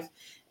in life,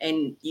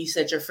 and you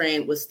said your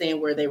friend was staying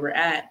where they were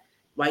at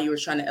while you were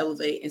trying to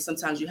elevate. And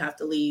sometimes you have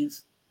to leave,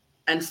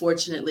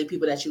 unfortunately,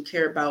 people that you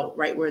care about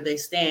right where they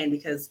stand,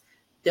 because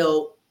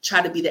they'll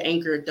try to be the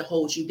anchor to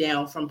hold you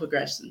down from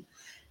progression.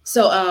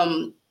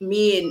 So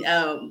me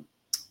and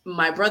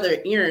my brother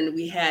Aaron,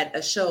 we had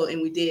a show,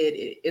 and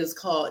it was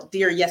called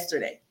Dear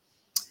Yesterday.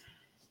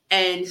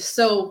 And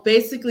so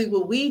basically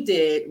what we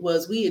did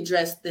was we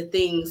addressed the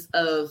things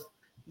of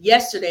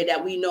yesterday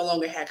that we no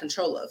longer had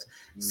control of.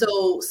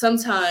 So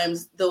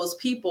sometimes those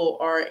people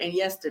are in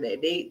yesterday.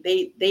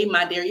 They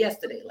my dear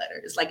yesterday letter.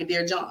 It's like a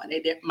Dear John,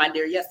 my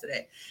dear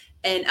yesterday.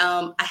 And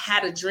I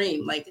had a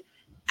dream,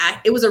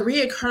 it was a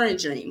reoccurring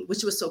dream,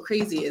 which was so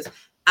crazy, is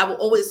I would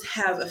always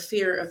have a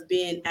fear of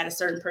being at a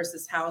certain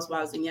person's house while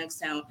I was in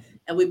Youngstown,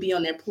 and we'd be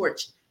on their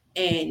porch,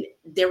 and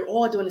they were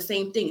all doing the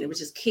same thing. They were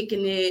just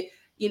kicking it,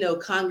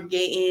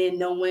 congregating.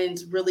 No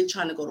one's really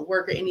trying to go to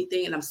work or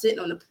anything. And I'm sitting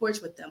on the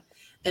porch with them,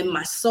 and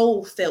my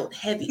soul felt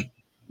heavy.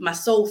 My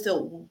soul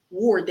felt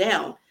wore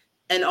down.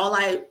 And all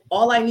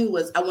I knew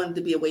was I wanted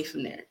to be away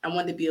from there.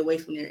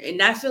 And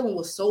that feeling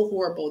was so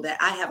horrible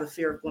that I have a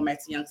fear of going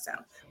back to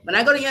Youngstown. When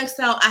I go to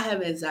Youngstown, I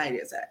have anxiety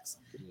attacks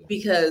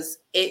because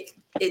it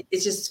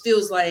just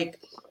feels like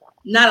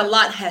not a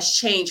lot has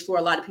changed for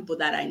a lot of people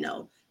that I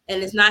know.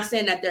 And it's not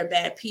saying that they're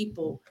bad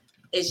people.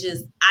 It's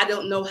just, I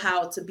don't know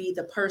how to be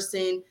the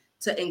person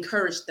to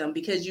encourage them,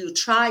 because you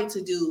try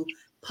to do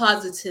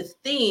positive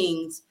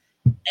things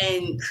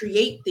and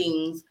create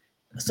things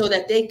so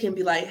that they can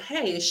be like,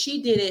 hey, if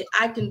she did it,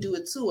 I can do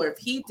it too. Or if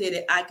he did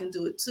it, I can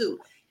do it too.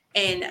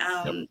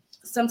 And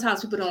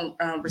sometimes people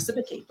don't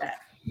reciprocate that.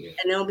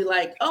 And they'll be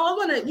like, oh, I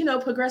want to,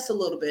 progress a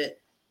little bit.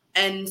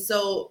 And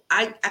so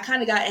I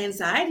kind of got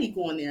anxiety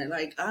going there.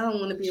 Like, I don't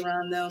want to be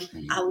around them.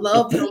 I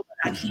love them,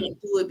 but I can't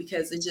do it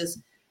because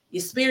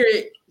your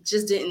spirit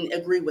just didn't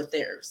agree with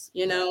theirs,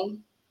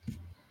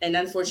 and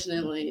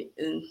unfortunately.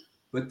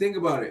 But think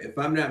about it. If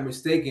I'm not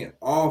mistaken,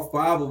 all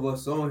 5 of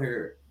us on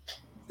here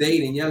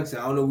stayed in Youngstown.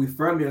 I don't know, we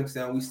from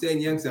Youngstown. We stayed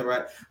in Youngstown,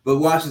 right? But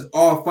watch this,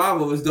 all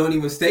 5 of us don't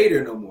even stay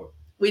there no more.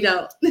 We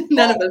don't.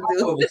 None of us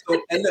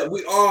do. And look,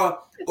 we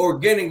all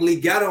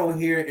organically got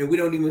on here, and we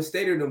don't even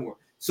stay there no more.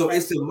 So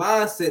it's a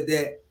mindset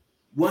that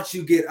once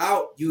you get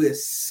out, you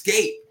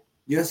escape.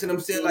 You know what I'm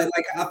saying? Like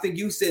I think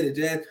you said it,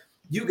 Jazz.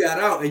 You got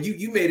out and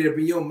you made it up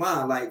in your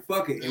mind, like,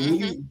 fuck it. And when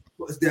you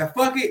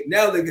fuck it,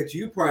 now look at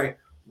you. You probably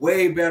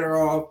way better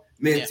off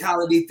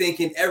mentality,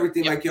 thinking,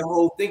 everything, like your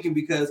whole thinking.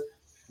 Because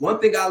one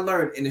thing I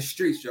learned in the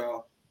streets,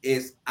 y'all,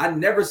 is I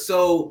never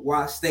sold where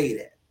I stayed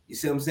at. You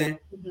see what I'm saying?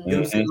 You know what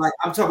I'm saying? Like,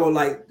 I'm talking about,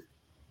 like,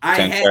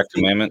 I had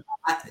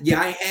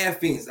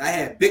things. I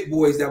had big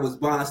boys that was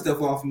buying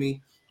stuff off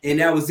me, and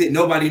that was it.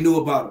 Nobody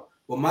knew about them.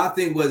 But my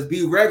thing was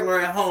be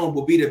regular at home,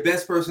 but be the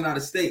best person out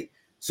of state.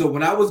 So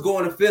when I was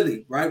going to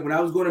Philly, right? When I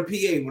was going to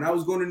PA, when I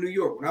was going to New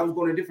York, when I was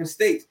going to different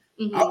states,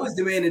 I was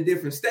demanding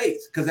different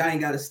states because I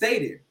ain't got to stay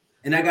there,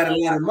 and I got a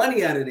lot of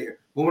money out of there.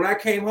 But when I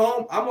came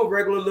home, I'm a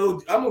regular little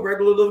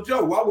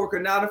Joe. I work a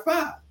 9 to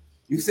 5.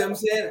 You see what I'm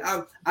saying?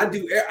 I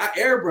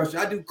airbrush.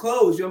 I do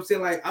clothes. You know what I'm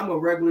saying? Like, I'm a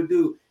regular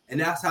dude, and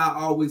that's how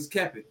I always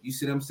kept it. You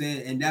see what I'm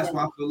saying? And that's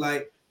why I feel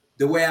like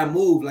the way I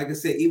move, like I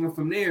said, even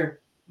from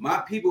there, my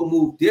people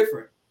move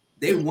different.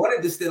 They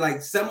wanted to stay.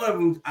 Like, some of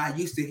them, I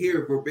used to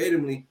hear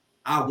verbatimly,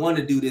 I want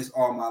to do this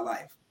all my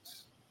life.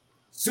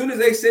 Soon as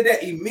they said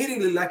that,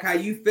 immediately, like how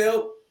you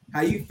felt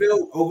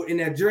over in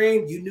that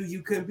dream, you knew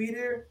you couldn't be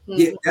there.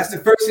 Yeah, that's the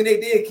first thing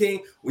they did,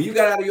 King. When you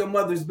got out of your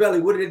mother's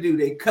belly, what did they do?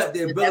 They cut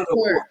their belly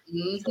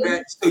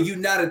open. So you're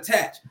not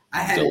attached. I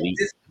had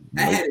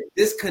to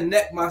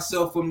disconnect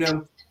myself from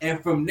them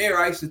And from there,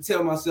 I used to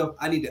tell myself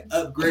I need to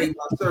upgrade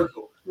my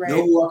circle. Right.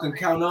 Know who I can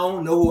count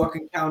on, know who I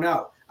can count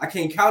out. I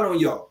can't count on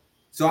y'all,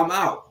 so I'm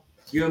out.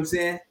 You know what I'm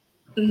saying?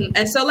 Mm-hmm.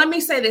 And so let me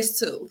say this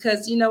too,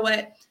 because you know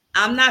what?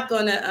 I'm not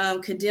going to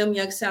condemn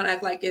Youngstown,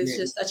 act like it's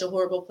just such a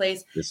horrible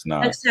place. It's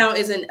not. Youngstown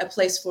isn't a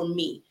place for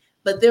me,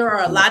 but there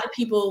are a lot of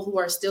people who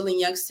are still in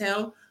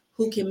Youngstown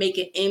who can make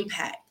an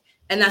impact.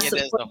 And I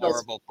support It is a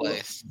horrible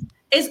place.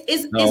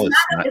 It's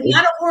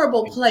not a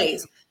horrible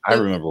place. I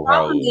remember the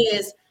problem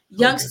is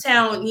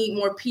Youngstown need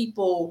more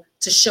people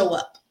to show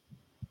up.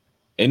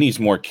 It needs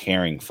more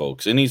caring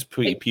folks. It needs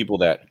people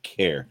that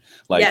care.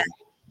 Like,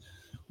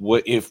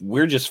 what if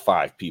we're just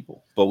 5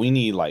 people, but we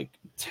need like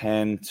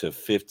 10 to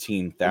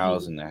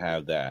 15,000 to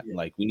have that.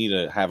 Like, we need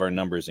to have our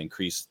numbers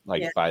increase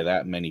by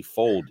that many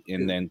fold,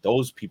 and then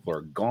those people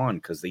are gone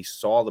because they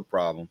saw the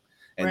problem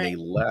and they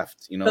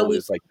left. You know,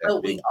 it's like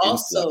that big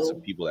influx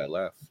of people that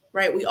left.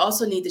 Right. We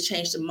also need to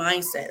change the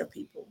mindset of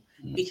people,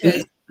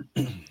 because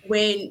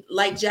when,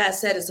 like Jazz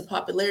said, it's a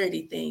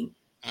popularity thing.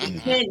 You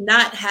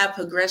cannot have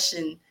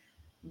progression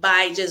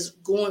by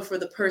just going for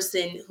the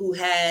person who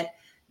had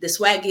the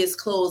swaggiest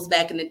clothes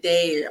back in the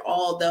day, or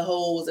all the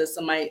hoes, as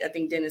somebody, I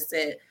think Dennis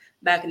said,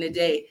 back in the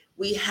day.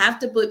 We have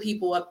to put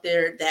people up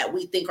there that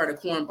we think are the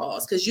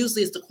cornballs, because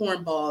usually it's the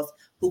cornballs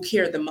who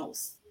care the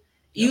most.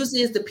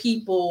 Usually it's the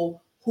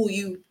people who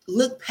you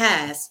look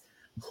past,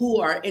 who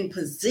are in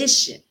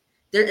position.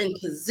 They're in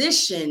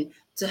position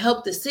to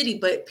help the city,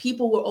 but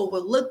people will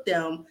overlook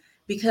them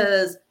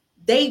because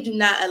they do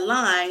not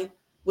align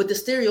with the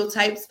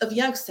stereotypes of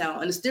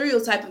Youngstown. And the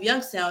stereotype of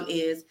Youngstown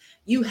is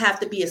you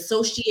have to be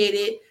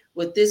associated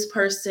with this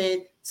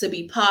person to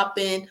be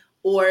popping,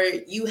 or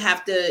you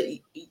have to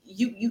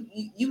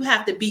you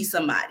have to be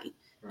somebody,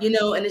 you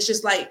know. And it's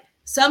just like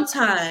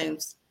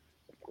sometimes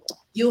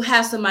you'll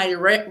have somebody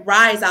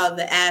rise out of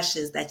the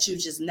ashes that you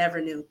just never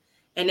knew,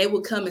 and they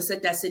will come and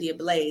set that city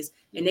ablaze,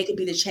 and they could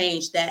be the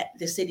change that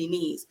the city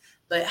needs.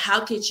 But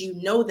how could you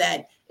know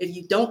that if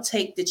you don't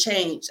take the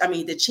chance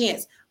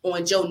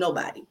on Joe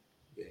Nobody?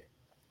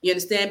 You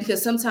understand?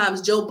 Because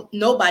sometimes Joe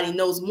Nobody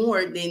knows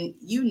more than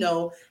you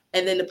know,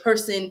 and then the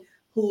person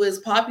who is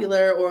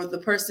popular, or the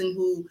person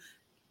who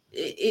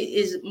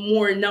is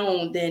more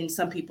known than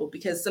some people,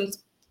 because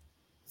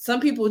some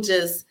people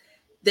just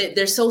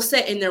they're so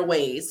set in their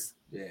ways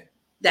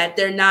that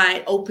they're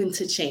not open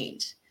to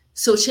change.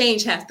 So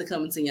change has to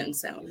come into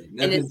Youngstown,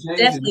 and it's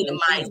definitely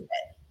the mindset.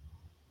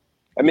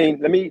 I mean,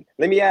 let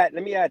me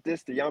add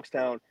this to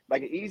Youngstown,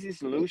 like an easy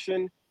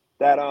solution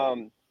that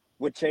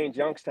would change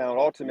Youngstown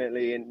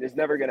ultimately, and it's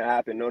never going to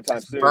happen no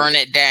time soon. Burn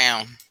it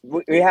down.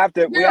 We have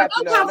to. We have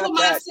to. No, not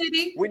that.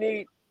 City. We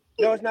need.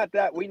 No, it's not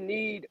that. We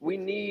need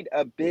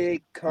a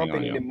big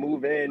company to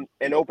move in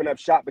and open up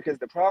shop, because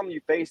the problem you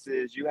face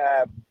is you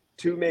have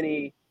too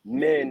many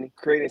men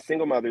creating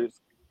single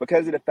mothers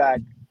because of the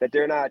fact that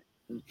they're not.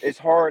 It's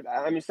hard.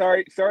 I mean,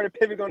 sorry to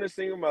pivot on the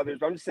single mothers,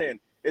 but I'm just saying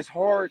it's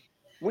hard.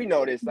 We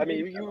know this. I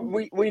mean,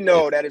 we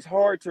know that it's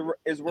hard for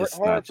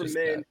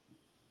men.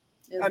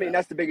 I mean,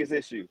 that's the biggest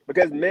issue,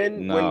 because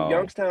men, when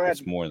Youngstown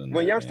had more than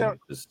when Youngstown,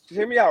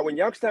 hear me out. When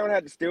Youngstown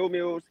had the steel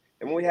mills,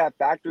 and when we had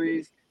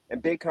factories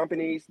and big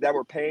companies that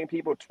were paying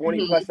people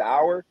 20 plus an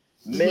hour,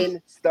 men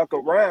stuck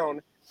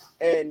around,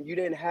 and you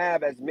didn't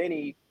have as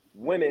many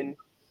women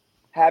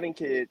having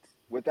kids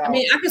without. I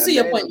mean, I can see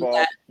your point with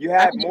that. You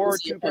had more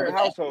two-parent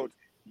households.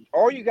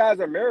 All you guys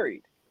are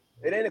married.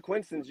 It ain't a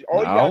coincidence.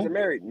 All you guys are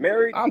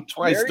married. I'm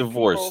twice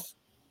divorced.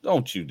 People,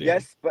 don't you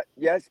dare.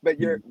 Yes, but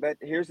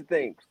here's the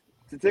thing.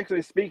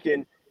 Statistically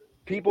speaking,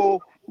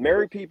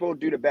 married people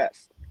do the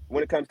best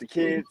when it comes to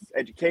kids,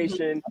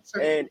 education,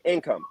 and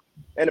income.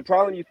 And the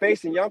problem you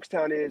face in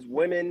Youngstown is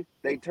women,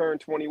 they turn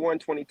 21,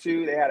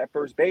 22, they had a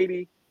first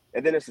baby,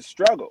 and then it's a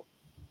struggle.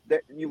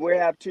 We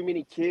have too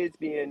many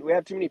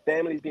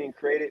families being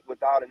created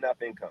without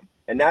enough income.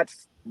 And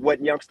that's what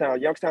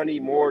Youngstown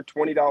need more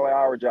 $20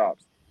 hour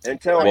jobs.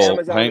 Until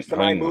Amazon or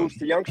somebody moves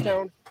to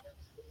Youngstown.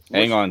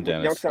 Hang on,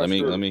 Dennis. Let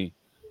me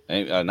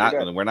we're not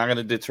going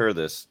to deter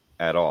this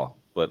at all.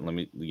 But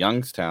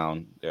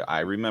Youngstown,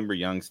 I remember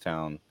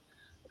Youngstown.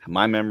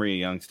 My memory of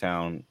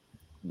Youngstown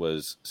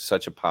was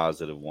such a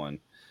positive one.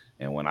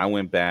 And when I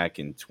went back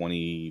in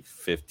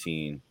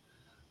 2015,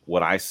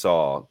 what I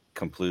saw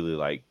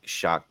completely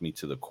shocked me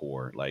to the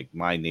core. Like,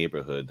 my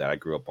neighborhood that I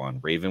grew up on,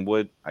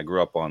 Ravenwood, I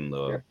grew up on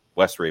the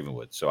West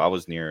Ravenwood. So I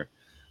was near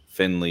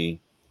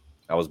Finley.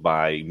 I was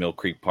by Mill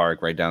Creek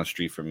Park, right down the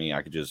street from me.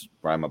 I could just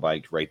ride my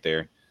bike right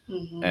there.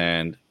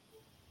 And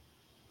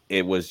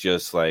it was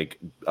just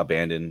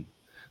abandoned.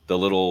 The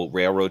little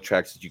railroad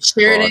tracks that you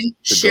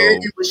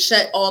Sheridan was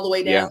shut all the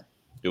way down. Yeah,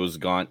 it was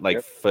gone.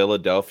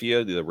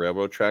 Philadelphia, the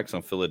railroad tracks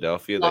on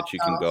Philadelphia that you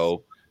can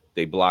go,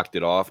 they blocked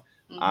it off.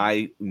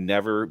 I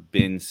never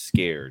been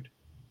scared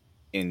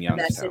in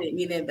Youngstown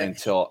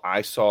until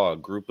I saw a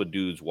group of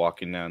dudes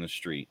walking down the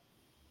street,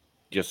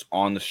 just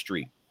on the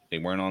street. They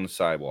weren't on the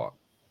sidewalk.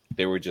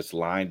 They were just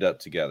lined up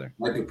together.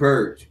 Like a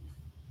purge.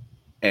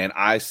 And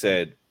I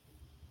said,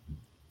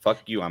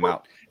 Fuck you, I'm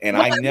out. And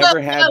I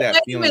never had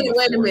that feeling.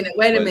 Wait a minute.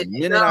 The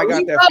minute I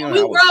got that feeling,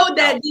 we rode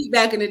that deep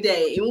back in the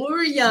day. And when we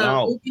were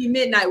young, it would be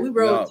midnight. We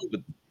rode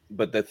deep.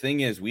 But the thing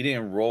is, we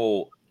didn't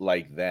roll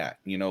like that.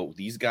 You know,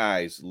 these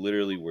guys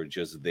literally were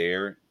just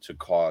there to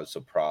cause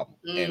a problem.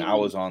 And I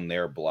was on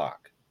their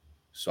block.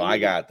 So I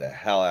got the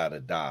hell out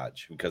of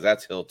Dodge because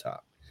that's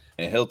Hilltop.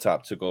 And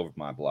Hilltop took over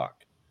my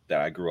block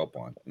that I grew up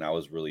on. And I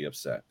was really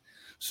upset.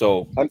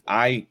 So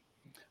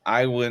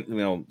I went, you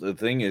know, the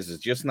thing is,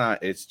 it's just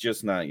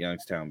not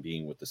Youngstown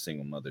being with the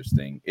single mothers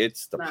thing.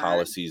 It's the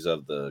policies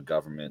of the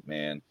government,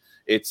 man.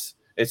 It's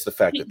the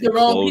fact that they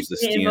closed the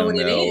steel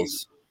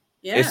mills.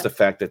 Yeah. It's the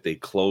fact that they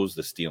closed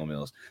the steel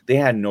mills. They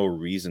had no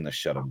reason to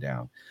shut them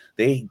down.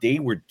 They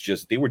were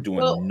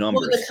doing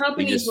numbers. The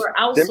companies were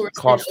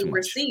outsourced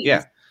overseas.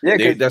 Yeah.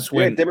 That's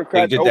when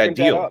Democrats they did that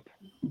deal.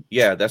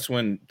 Yeah, that's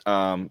when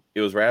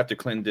it was right after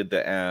Clinton did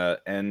the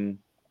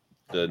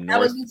that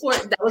was before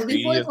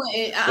Clinton.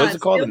 What's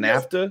it called? The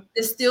NAFTA?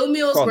 The steel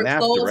mills were NAFTA,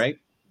 closed. Right?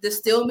 The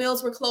steel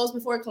mills were closed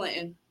before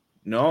Clinton.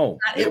 No,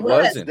 it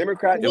wasn't.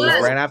 Democrats. It was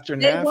right after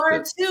NAFTA. They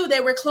were too. They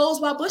were closed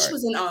while Bush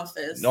was in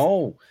office.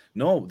 No,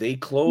 they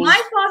closed.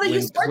 My father when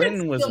used to work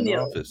Clinton was in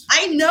office.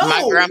 I know.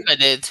 My grandpa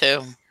did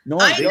too. No,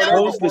 they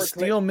closed the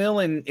steel mill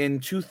in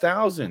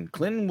 2000.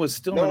 Clinton was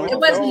still in office. It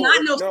was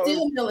not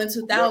steel mill in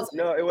 2000.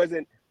 No, it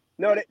wasn't.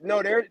 No,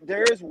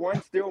 there is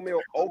one steel mill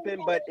open,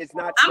 but it's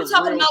not. I'm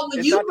talking about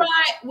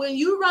when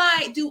you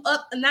ride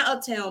not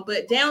uptown,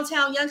 but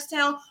downtown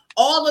Youngstown.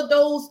 All of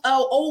those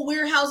old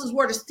warehouses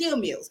were the steel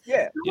mills.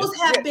 Yeah, those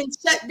have been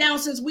shut down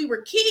since we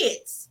were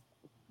kids.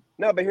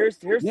 No, but here's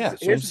what I'm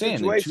the saying.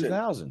 situation. In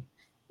 2000.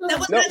 That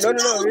was not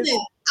 2000.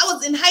 I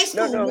was in high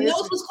school when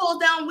those was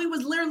closed down. We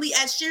was literally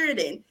at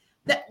Sheridan.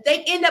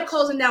 They end up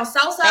closing down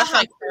Southside Hospital.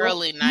 Like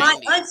early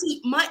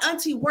 90s. My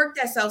auntie worked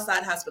at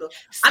Southside Hospital.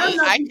 I don't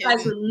know if you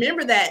guys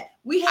remember that.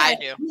 We had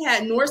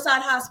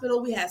Northside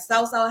Hospital, we had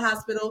Southside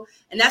Hospital,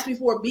 and that's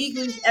before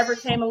Beagley's ever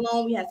came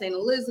along. We had St.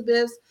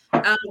 Elizabeth's,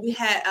 we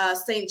had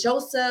St.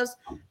 Joseph's,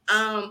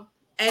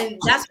 and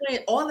that's when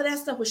all of that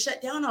stuff was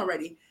shut down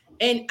already.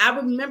 And I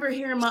remember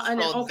hearing my aunt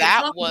and uncle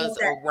that was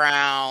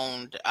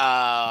around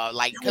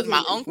because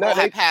my uncle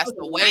had passed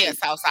away at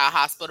Southside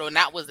Hospital, and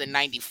that was in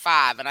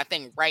 95. And I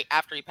think right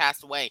after he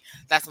passed away,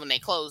 that's when they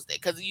closed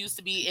it because it used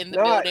to be in the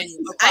building.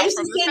 I used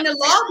to sit in the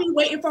lobby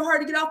waiting for her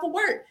to get off of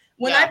work.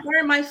 When I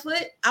burned my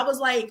foot, I was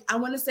like, I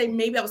want to say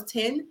maybe I was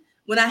 10.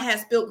 When I had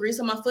spilled grease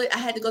on my foot, I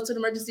had to go to the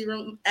emergency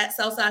room at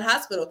Southside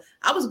Hospital.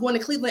 I was going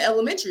to Cleveland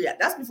Elementary.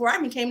 That's before I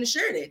even came to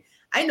Sheridan.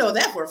 I know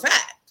that for a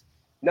fact.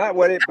 Not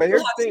what it, but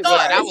here's the thing.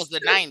 That was the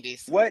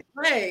 90s.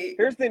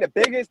 Here's the thing.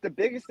 The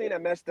biggest thing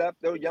that messed up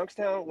though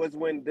Youngstown was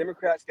when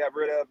Democrats got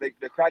rid of the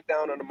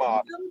crackdown on the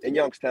mob in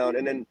Youngstown,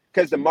 and then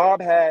because the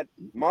mob had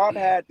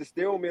the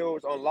steel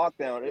mills on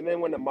lockdown, and then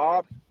when the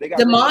mob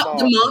the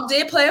mob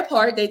did play a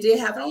part. They did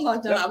have it on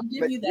lockdown. I will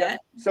give you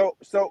that. So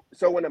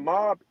when the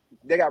mob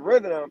they got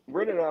rid of them,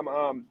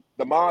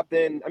 the mob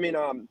then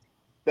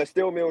the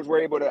steel mills were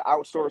able to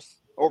outsource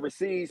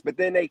overseas, but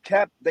then they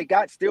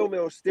got steel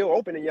mills still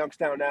open in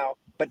Youngstown now,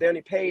 but they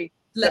only pay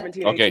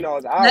 $17-$18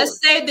 an hour.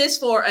 Let's save this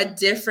for a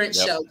different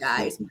show,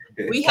 guys.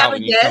 We have a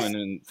guest.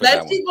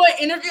 Let's keep on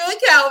interviewing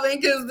Calvin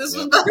because this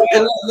was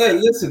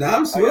listen,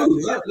 I'm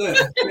smooth.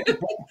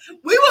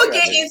 We will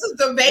get into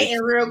debating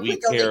real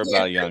quick. We care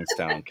about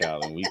Youngstown,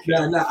 Calvin. We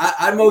care.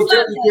 I most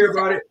definitely care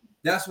about it.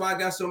 That's why I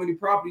got so many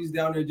properties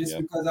down there, just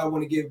because I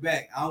want to give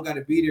back. I don't got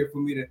to be there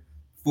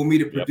for me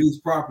to produce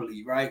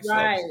properly, right?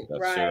 Right.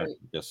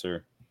 Yes,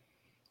 sir.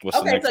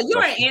 Okay, so you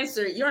already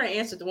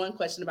answered the one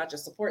question about your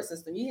support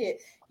system. You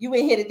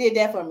went ahead and did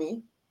that for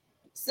me.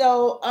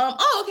 So,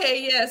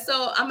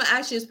 So I'm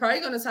actually, it's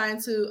probably going to tie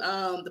into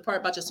the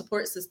part about your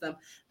support system.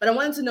 But I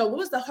wanted to know, what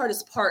was the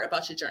hardest part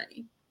about your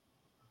journey?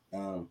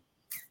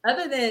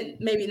 Other than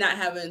maybe not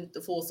having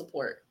the full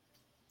support.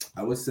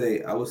 I would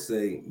say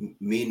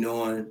me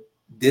knowing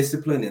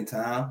discipline and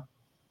time.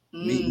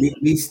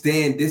 Me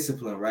staying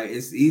disciplined, right?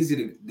 It's easy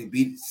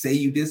to say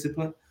you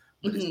disciplined.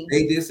 But to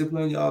stay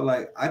disciplined, y'all,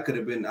 like I could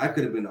have been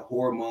a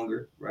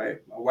whoremonger, right?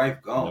 My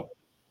wife gone.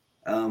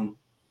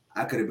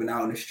 I could have been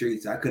out in the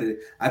streets. I could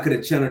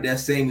have channeled that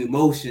same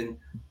emotion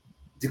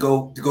to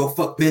go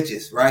fuck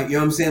bitches, right? You know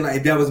what I'm saying? Like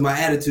if that was my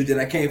attitude that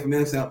I came from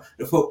Youngstown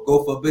to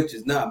go fuck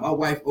bitches. Nah, my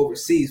wife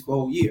overseas for a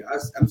whole year.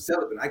 I'm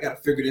celibate. I gotta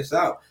figure this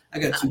out. I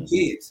got 2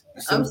 kids.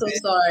 I'm so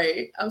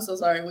sorry. I'm so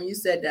sorry. When you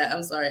said that,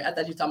 I'm sorry. I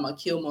thought you were talking about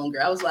Killmonger.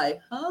 I was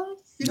like, huh?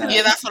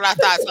 Yeah, that's what I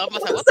thought. So I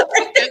was like, what the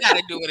fuck they got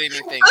to do with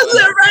anything? I'm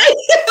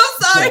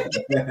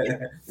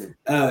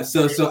sorry.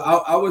 So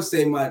I would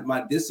say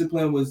my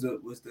discipline was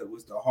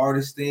the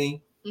hardest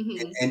thing,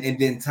 and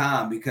then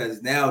time,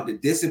 because now the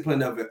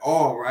discipline of it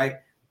all, right,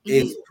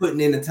 is putting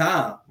in the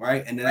time,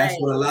 right, and that's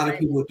what a lot of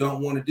people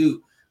don't want to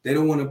do. They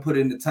don't want to put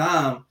in the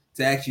time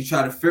to actually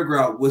try to figure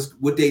out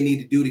what they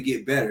need to do to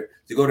get better,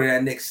 to go to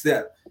that next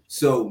step.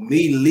 So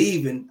me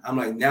leaving, I'm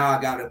like, now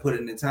I got to put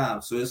in the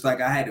time. So it's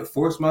like I had to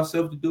force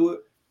myself to do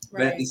it.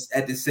 But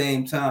at the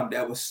same time,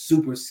 that was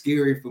super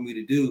scary for me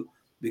to do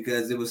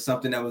because it was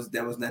something that was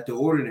not the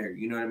ordinary.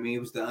 You know what I mean?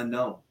 It was the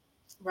unknown.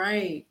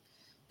 Right.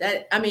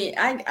 That I mean,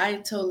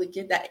 I totally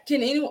get that.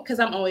 Can anyone? Because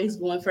I'm always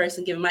going first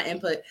and giving my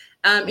input.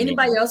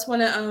 Anybody else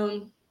want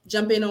to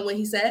jump in on what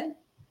he said?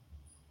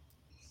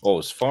 Oh,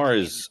 as far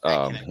as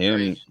him,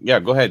 agree. yeah,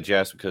 go ahead,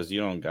 Jess, because you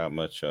don't got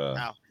much. Oh.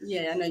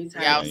 Yeah, I know you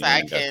tired. Yeah, you I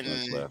ain't got too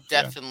much can left,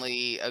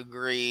 definitely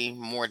agree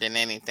more than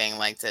anything.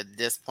 Like, the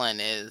discipline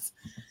is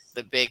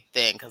the big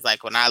thing. Because,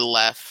 like, when I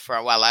left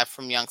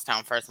from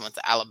Youngstown first, went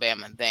to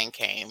Alabama, and then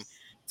came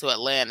to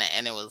Atlanta,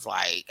 and it was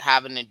like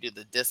having to do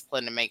the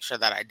discipline to make sure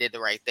that I did the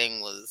right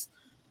thing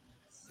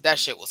that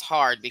shit was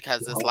hard,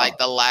 because it's like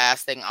the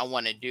last thing I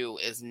want to do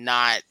is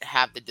not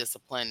have the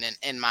discipline and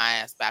end my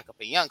ass back up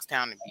in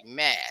Youngstown and be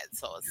mad.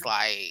 So it's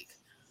like,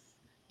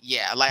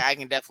 yeah, like I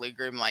can definitely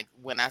agree. Like,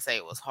 when I say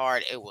it was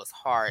hard, it was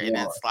hard. And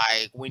it's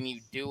like, when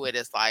you do it,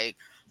 it's like,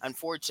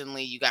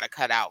 unfortunately, you got to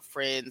cut out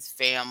friends,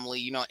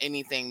 family,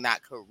 anything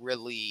that could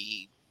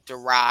really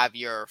derive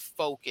your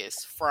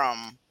focus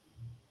from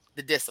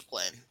the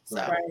discipline. So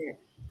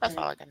that's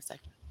all I got to say.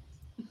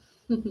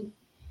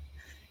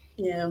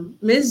 Yeah,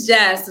 Miss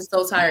Jazz is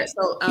so tired.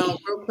 So,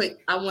 real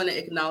quick, I want to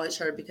acknowledge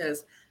her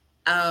because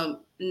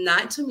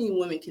not too many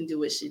women can do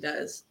what she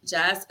does.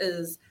 Jazz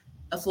is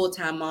a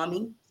full-time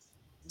mommy.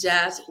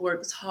 Jazz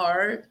works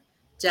hard.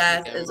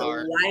 Jazz is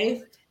a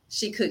wife.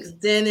 She cooks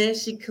dinner.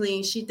 She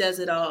cleans. She does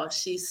it all.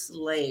 She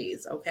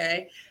slays.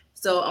 Okay.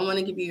 So I want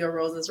to give you your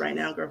roses right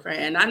now, girlfriend.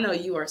 And I know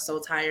you are so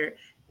tired.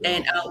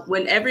 And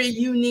whenever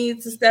you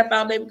need to step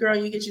out, baby girl,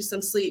 you get you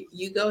some sleep.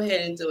 You go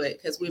ahead and do it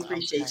because we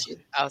appreciate you.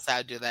 I'll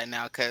do that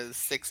now because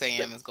 6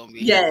 a.m. is going to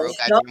be yes.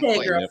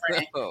 Okay,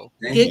 girlfriend.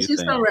 Get you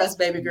some rest,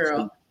 baby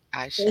girl.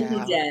 I shall.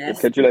 Thank you, Jazz.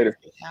 Catch you later.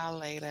 Y'all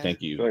later.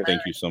 Thank you.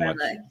 Thank you so much.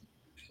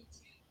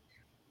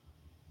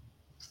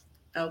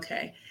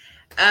 Okay.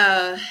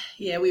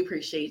 Yeah, we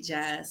appreciate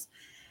Jazz.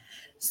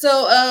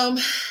 So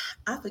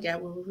I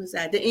forgot where we was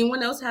at. Did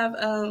anyone else have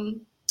a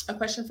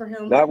question for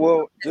him?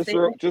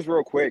 Just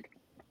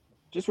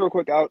real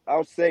quick.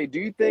 I'll say, do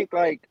you think,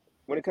 like,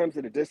 when it comes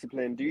to the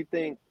discipline, do you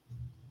think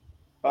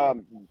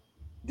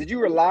did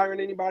you rely on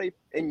anybody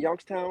in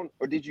Youngstown,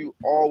 or did you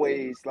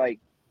always like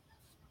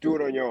do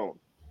it on your own?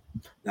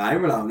 No, I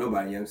ain't rely on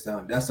nobody in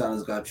Youngstown. That's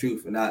honest God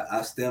truth, and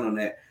I stand on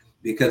that.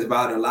 Because if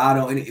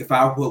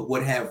I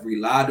would have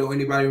relied on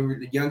anybody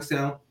in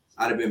Youngstown,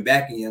 I'd have been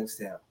back in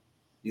Youngstown.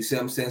 You see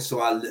what I'm saying?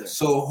 So I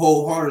so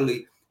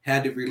wholeheartedly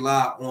had to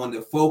rely on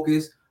the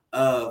focus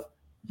of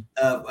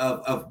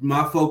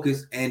my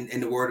focus and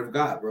the word of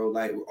God, bro.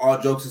 Like, all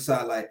jokes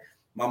aside, like,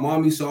 my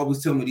mom used to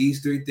always tell me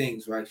these 3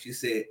 things, right? She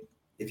said,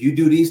 if you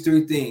do these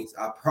 3 things,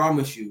 I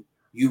promise you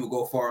will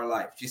go far in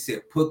life. She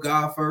said, put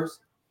God first,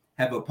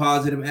 have a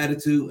positive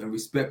attitude, and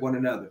respect one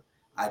another.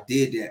 I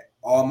did that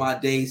all my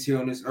days here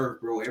on this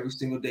earth, bro. Every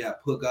single day I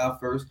put God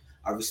first.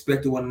 I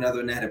respected one another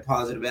and had a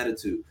positive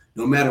attitude,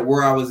 no matter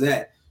where I was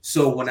at.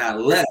 So when I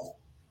left,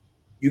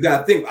 you got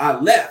to think, I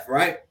left,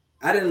 right?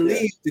 I didn't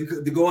leave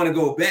to go on and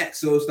go back.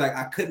 So it's like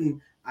I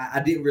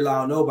didn't rely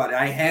on nobody.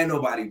 I ain't had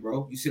nobody,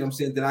 bro. You see what I'm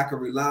saying? That I could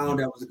rely on,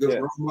 that was a good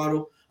role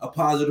model, a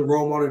positive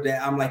role model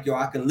that I'm like, yo,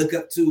 I can look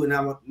up to. And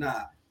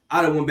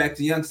I done went back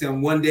to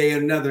Youngstown one day or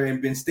another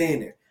and been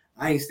staying there.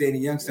 I ain't stayed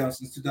in Youngstown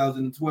since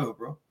 2012,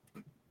 bro.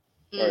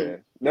 Oh yeah,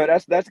 no,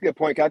 that's a good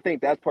point. I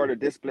think that's part of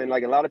discipline.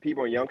 Like, a lot of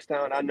people in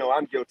Youngstown, I know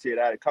I'm guilty of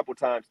that a couple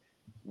times.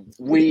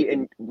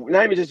 Not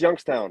even just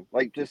Youngstown,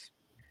 like, just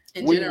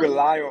we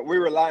rely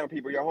on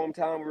people. Your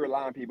hometown, we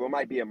rely on people. It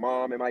might be a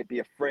mom, it might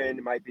be a friend,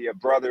 it might be a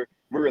brother.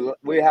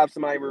 We have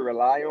somebody we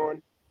rely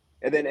on,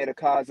 and then it'll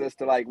cause us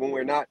to, like,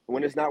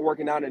 when it's not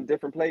working out in a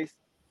different place,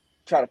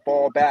 try to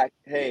fall back.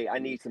 Hey, I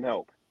need some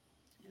help.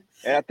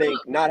 And I think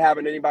not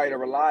having anybody to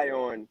rely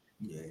on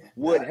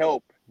would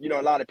help.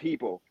 A lot of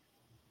people.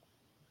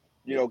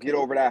 Get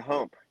over that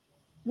hump.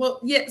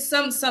 Well, yeah,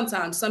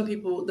 sometimes some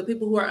people, the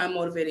people who are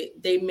unmotivated,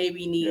 they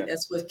maybe need a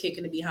swift kick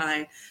in the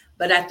behind.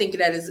 But I think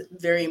that is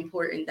very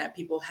important that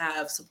people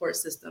have support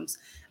systems.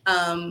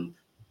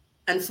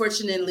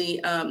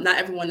 Unfortunately, not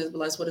everyone is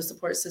blessed with a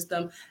support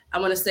system. I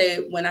want to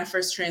say, when I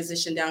first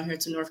transitioned down here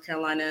to North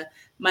Carolina,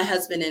 my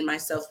husband and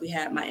myself, we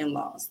had my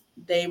in-laws.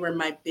 They were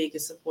my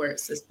biggest support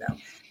system.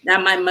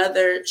 Now, my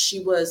mother,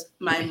 she was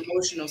my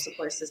emotional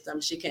support system.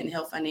 She couldn't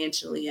help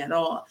financially at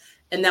all.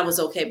 And that was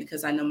okay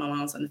because I know my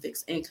mom was on a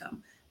fixed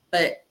income.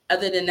 But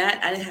other than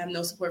that, I didn't have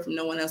no support from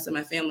no one else in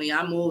my family.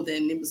 I moved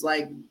and it was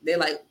like, they're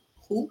like,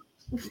 who?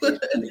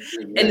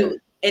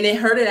 And it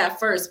hurted at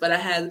first, but I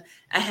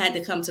had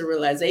to come to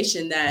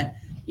realization that,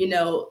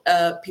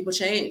 people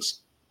change.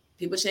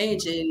 People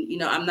change.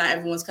 And, I'm not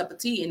everyone's cup of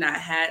tea. And I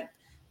had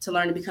to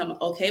learn to become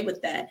okay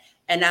with that.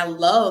 And I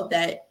love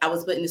that I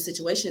was put in a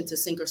situation to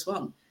sink or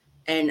swim.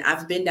 And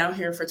I've been down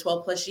here for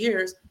 12 plus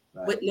years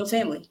with no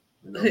family.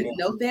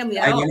 No family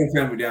at all. I get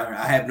no family down here.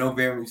 I have no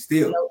family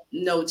still.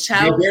 No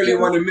child.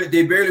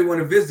 They barely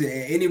want to visit.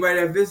 And anybody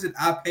that visit,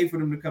 I pay for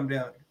them to come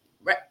down here.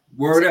 Right.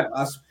 Word up.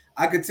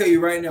 I can tell you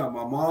right now,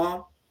 my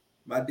mom,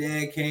 my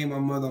dad came, my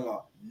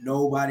mother-in-law.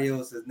 Nobody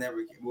else has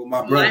never came. Well,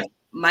 my brother.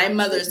 My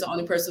mother is the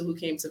only person who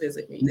came to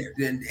visit me.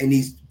 And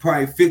he's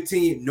probably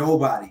 15,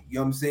 nobody. You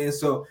know what I'm saying?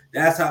 So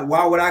that's how.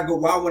 Why would I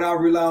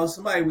rely on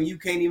somebody when you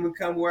can't even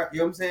come where? You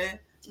know what I'm saying?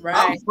 Right.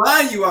 I'm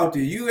flying you out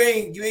there. You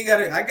ain't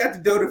got it. I got the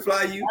dough to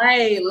fly you.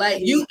 Right.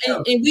 Like you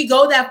and we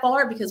go that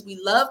far because we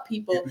love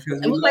people. Yeah,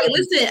 and we're like,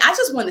 listen, I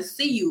just want to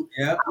see you.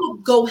 Yeah. I will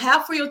go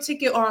half for your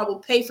ticket or I will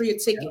pay for your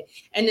ticket. Yeah.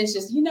 And it's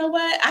just, you know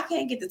what? I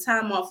can't get the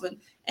time off.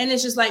 And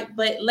it's just like,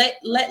 but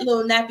let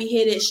little nappy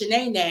headed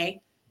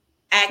Shanae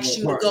ask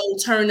you to go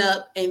turn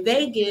up in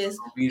Vegas,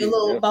 the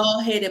little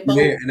bald headed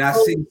and I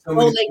see so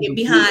many people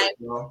behind,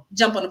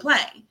 jump on the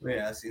plane.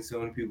 Yeah, I see so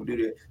many people do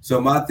that. So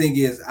my thing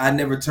is, I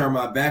never turned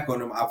my back on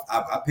them.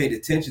 I paid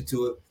attention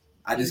to it.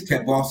 I just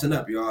kept bossing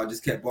up, y'all. I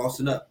just kept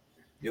bossing up.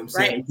 You know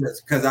what I'm saying?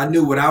 Because I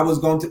knew what I was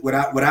going to, what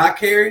I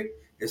carry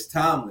is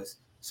timeless.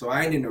 So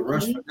I ain't in a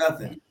rush for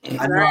nothing.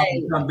 I know I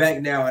can come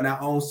back now, and I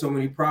own so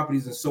many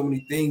properties and so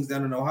many things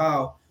down in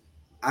Ohio.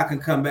 I can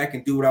come back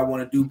and do what I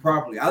want to do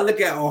properly. I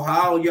look at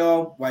Ohio,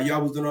 y'all, while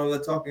y'all was doing all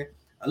that talking.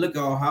 I look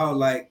at Ohio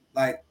like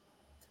I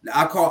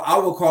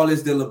would call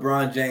this the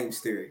LeBron James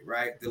theory,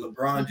 right? The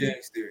LeBron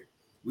James theory.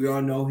 We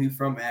all know he's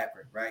from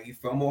Akron, right? He's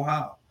from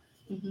Ohio.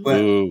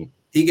 But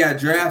he got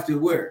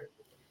drafted where?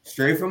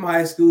 Straight from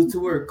high school to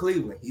where?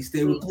 Cleveland. He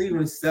stayed with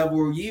Cleveland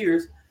several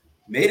years,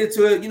 made it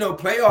to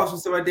playoffs and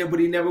stuff like that, but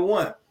he never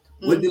won.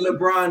 What did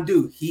LeBron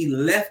do? He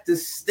left the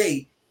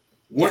state,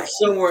 went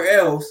somewhere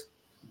else,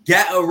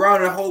 got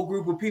around a whole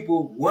group of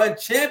people, won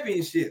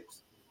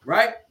championships,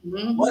 right?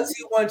 Once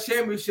he won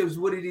championships,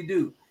 what did he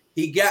do?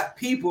 He got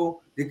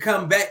people to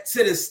come back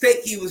to the state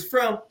he was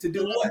from to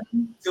do what?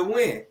 To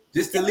win,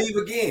 just to leave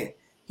again.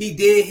 He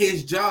did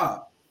his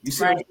job. You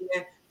see what I'm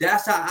saying?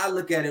 That's how I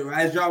look at it.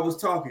 As y'all was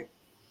talking,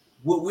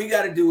 what we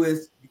got to do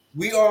is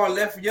we all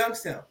left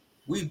Youngstown.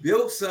 We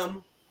built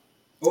something.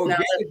 We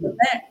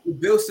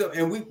built something,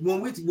 and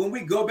when we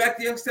go back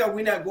to Youngstown,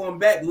 we're not going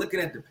back looking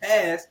at the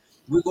past.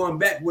 We're going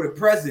back with a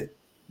present.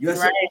 You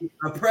know,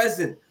 a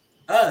present.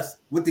 Us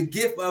with the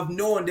gift of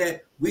knowing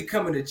that we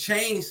coming to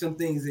change some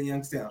things in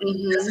Youngstown.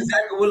 That's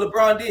exactly what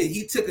LeBron did.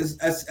 He took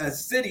a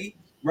city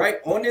right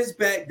on his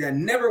back that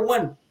never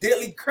won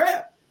diddly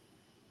crap,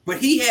 but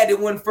he had to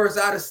win first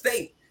out of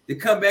state to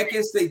come back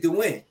in state to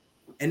win.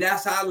 And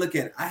that's how I look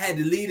at it. I had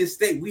to lead the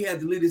state. We had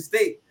to lead the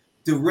state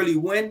to really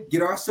win,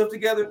 get ourselves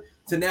together.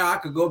 So now I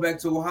could go back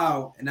to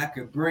Ohio and I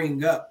could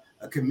bring up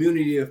a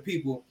community of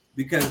people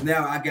because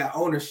now I got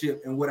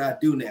ownership in what I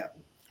do now.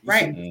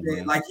 Like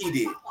he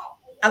did.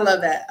 I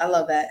love that. I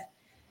love that.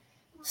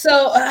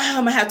 So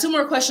I'm gonna have two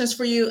more questions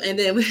for you, and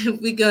then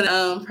we're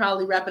gonna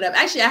probably wrap it up.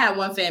 Actually, I have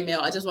one fan mail.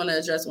 I just want to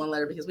address one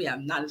letter because we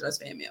have not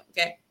addressed fan mail.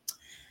 Okay.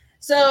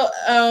 So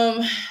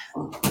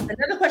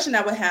another question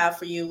I would have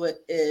for you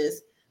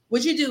is,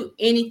 would you do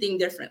anything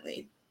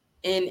differently?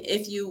 And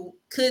if you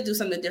could do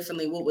something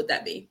differently, what would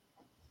that be?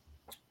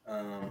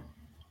 I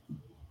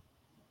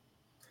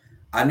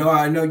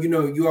know.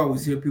 You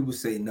always hear people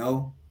say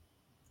no.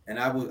 And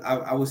I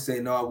would say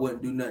no, I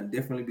wouldn't do nothing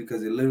differently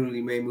because it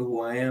literally made me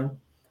who I am.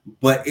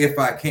 But if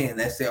I can,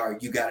 let's say, all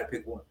right, you got to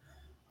pick one.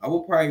 I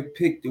will probably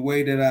pick the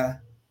way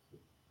that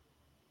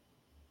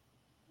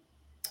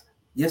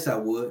yes, I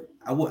would.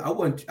 I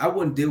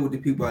wouldn't deal with the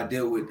people I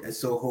deal with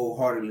so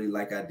wholeheartedly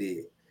like I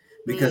did,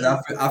 because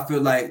I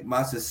feel like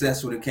my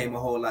success would have came a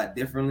whole lot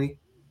differently,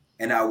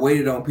 and I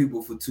waited on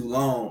people for too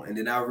long, and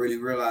then I really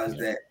realized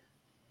that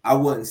I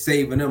wasn't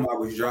saving them. I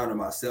was drowning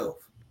myself.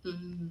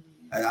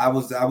 I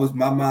was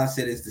my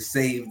mindset is to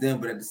save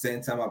them, but at the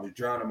same time I was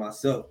drowning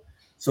myself.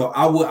 So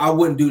I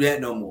wouldn't do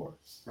that no more,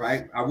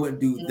 right? I wouldn't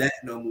do that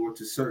no more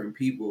to certain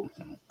people.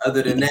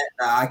 Other than that,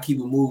 I keep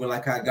it moving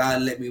like how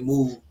God let me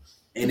move,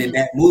 and in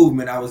that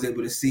movement, I was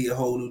able to see a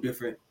whole new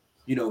different,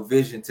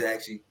 vision to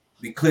actually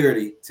be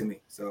clarity to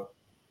me. So,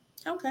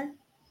 okay,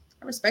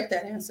 I respect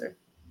that answer.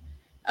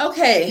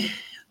 Okay,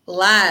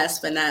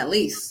 last but not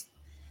least.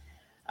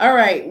 All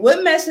right.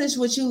 What message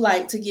would you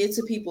like to give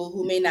to people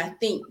who may not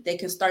think they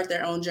can start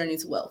their own journey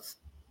to wealth?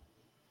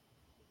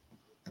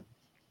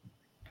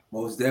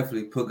 Most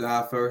definitely put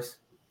God first,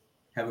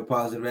 have a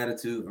positive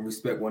attitude, and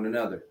respect one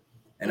another.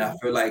 And I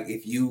feel like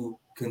if you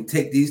can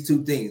take these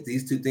two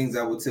things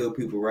I would tell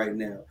people right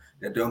now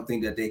that don't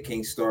think that they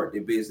can't start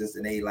their business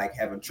and they like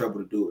having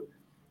trouble to do it,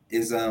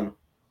 is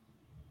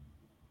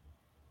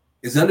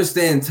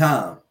understand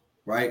time,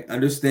 right?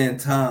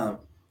 Understand time.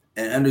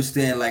 And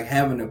understand like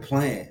having a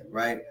plan,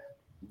 right?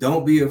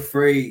 Don't be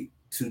afraid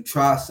to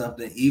try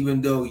something,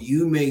 even though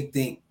you may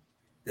think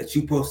that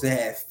you're supposed to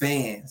have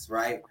fans,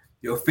 right?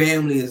 Your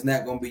family is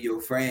not going to be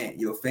your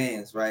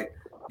fans, right?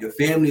 Your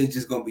family is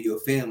just going to be your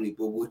family.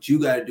 But what you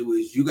got to do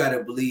is you got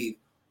to believe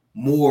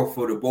more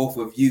for the both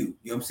of you.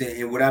 You know what I'm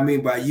saying? And what I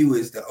mean by you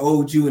is the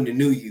old you and the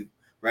new you,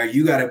 right?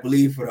 You got to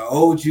believe for the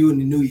old you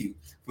and the new you.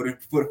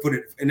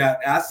 And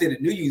I say the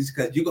new you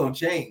because you're going to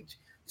change.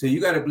 So you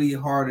got to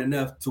believe hard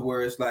enough to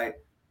where it's like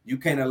you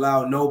can't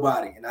allow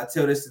nobody. And I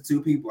tell this to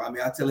two people. I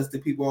tell this to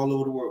people all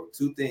over the world.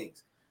 Two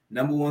things.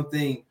 Number one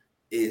thing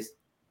is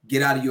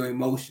get out of your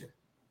emotion,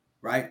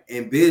 right?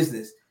 In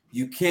business,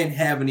 you can't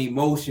have an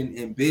emotion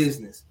in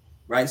business.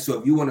 right? So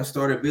if you want to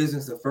start a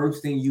business, the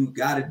first thing you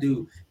got to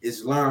do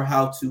is learn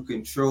how to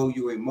control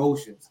your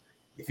emotions.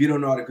 If you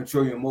don't know how to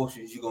control your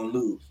emotions, you're going to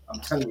lose.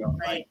 I'm telling you,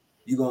 Right. like,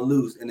 you're going to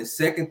lose. And the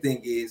second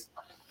thing is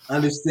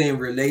understand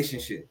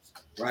relationships,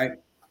 right?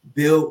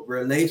 Build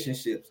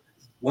relationships.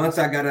 Once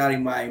I got out of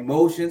my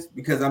emotions,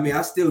 because I mean,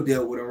 I still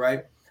deal with them,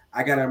 right?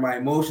 I got out of my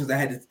emotions. I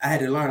had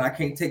to learn. I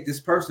can't take this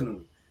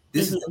personally.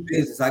 This is a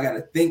business. I got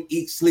to think,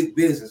 eat, sleep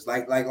business.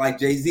 Like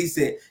Jay-Z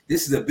said,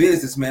 this is a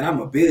business, man.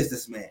 I'm a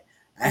businessman.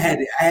 I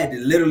had to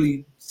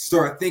literally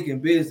start thinking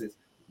business.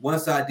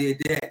 Once I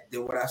did that,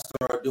 then what I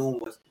started doing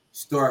was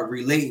start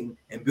relating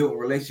and building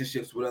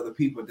relationships with other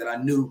people that I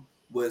knew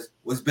was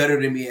better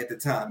than me at the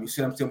time. You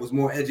see what I'm saying? Was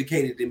more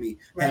educated than me,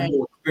 had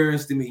more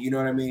experience than me. You know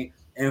what I mean?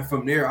 And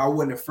from there, I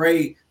wasn't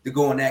afraid to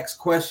go and ask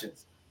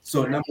questions.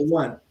 So number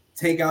one,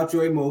 take out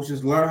your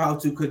emotions, learn how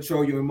to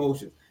control your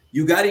emotions.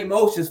 You got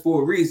emotions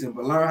for a reason,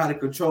 but learn how to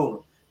control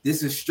them.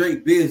 This is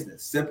straight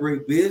business.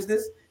 Separate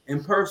business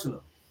and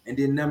personal. And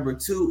then number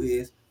two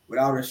is,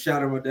 without a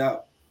shadow of a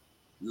doubt,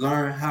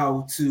 learn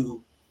how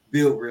to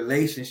build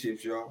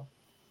relationships, y'all.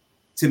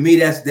 To me,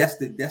 that's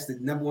the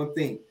number one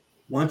thing.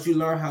 Once you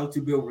learn how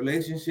to build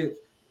relationships,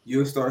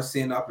 you'll start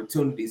seeing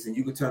opportunities, and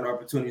you can turn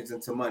opportunities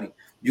into money.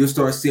 You'll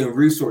start seeing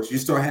resources. You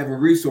start having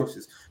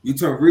resources. You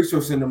turn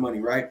resources into money,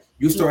 right?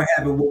 You start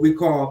having what we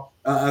call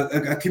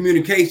a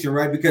communication,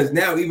 right? Because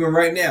now, even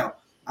right now,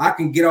 I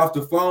can get off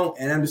the phone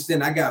and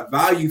understand I got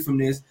value from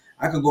this.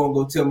 I can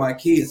go tell my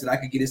kids, and I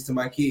can get this to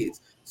my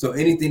kids. So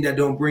anything that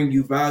don't bring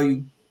you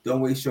value,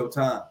 don't waste your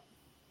time.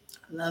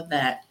 I love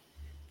that.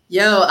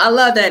 Yo, I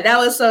love that. That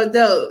was so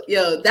dope.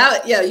 Yo,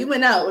 you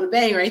went out with a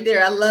bang right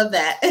there. I love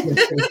that.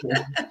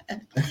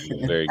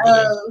 Very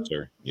good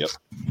answer. Yep.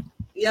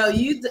 Yo,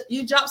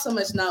 you dropped so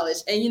much knowledge,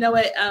 and you know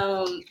what?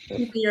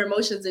 Keeping your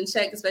emotions in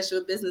check, especially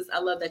with business. I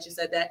love that you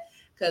said that,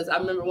 because I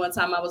remember one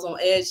time I was on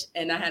edge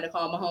and I had to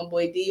call my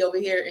homeboy D over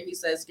here, and he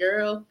says,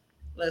 "Girl,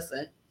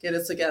 listen, get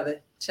it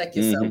together. Check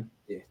yourself.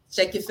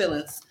 Check your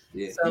feelings."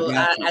 Yeah. So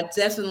I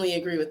definitely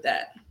agree with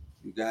that.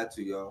 You got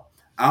to, y'all.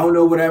 I don't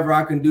know whatever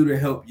I can do to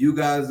help you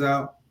guys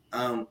out.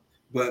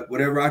 But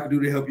whatever I can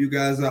do to help you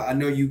guys out, I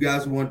know you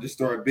guys wanted to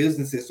start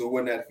businesses or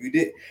whatnot. If you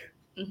did,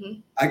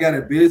 I got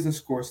a business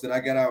course that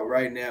I got out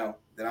right now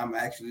that I'm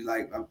actually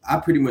I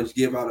pretty much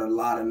give out a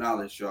lot of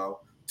knowledge,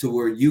 y'all, to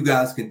where you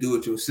guys can do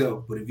it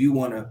yourself. But if you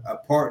want a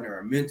partner,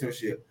 a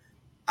mentorship,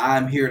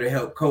 I'm here to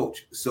help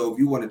coach. So if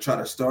you want to try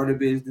to start a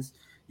business,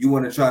 you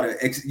want to try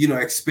to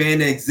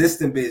expand the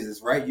existing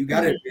business, right? You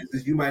got a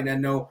business, you might not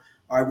know.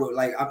 All right,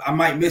 well, I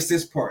might miss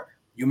this part.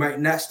 You might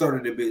not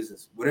start a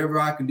business. Whatever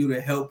I can do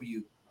to help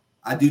you.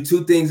 I do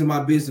two things in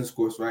my business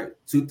course, right?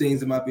 Two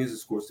things in my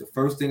business course. The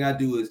first thing I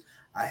do is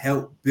I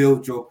help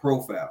build your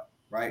profile,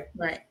 right?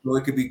 Right. So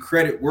it could be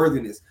credit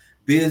worthiness,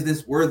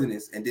 business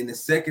worthiness. And then the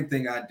second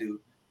thing I do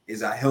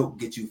is I help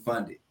get you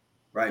funded,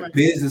 right?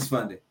 Business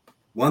funding.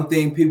 One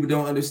thing people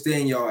don't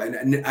understand, y'all,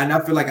 and I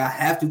feel like I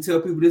have to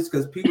tell people this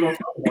because people don't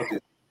talk about this.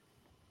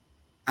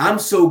 I'm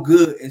so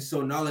good and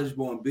so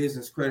knowledgeable in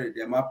business credit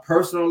that my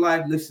personal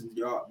life, listen,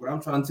 y'all, what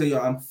I'm trying to tell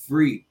y'all, I'm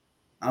free.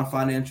 I'm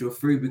financial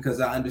free because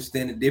I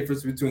understand the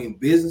difference between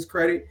business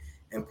credit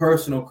and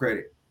personal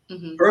credit.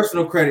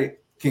 Personal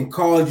credit can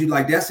cause you,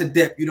 that's a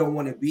debt you don't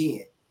want to be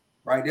in,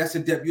 right? That's a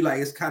debt you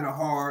it's kind of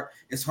hard.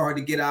 It's hard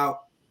to get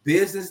out.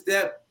 Business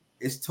debt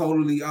is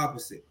totally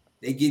opposite.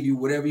 They give you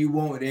whatever you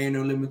want. There ain't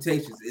no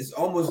limitations. It's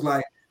almost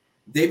like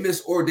they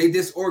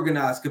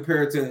disorganized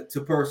compared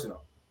to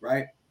personal,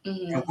 right?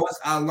 And once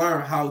I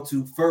learned how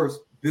to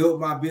first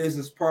build my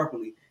business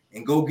properly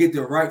and go get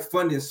the right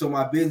funding so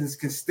my business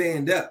can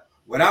stand up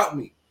without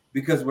me,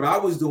 because what I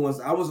was doing is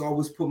I was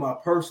always put my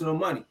personal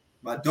money,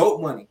 my dope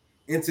money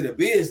into the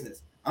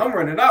business. I'm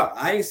running out.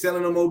 I ain't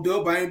selling no more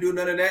dope. I ain't doing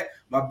none of that.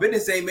 My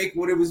business ain't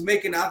making what it was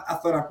making. I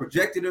thought I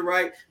projected it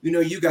right.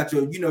 You got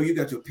your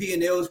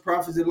P&Ls,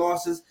 profits and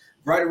losses.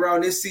 Right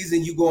around this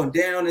season, you going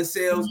down in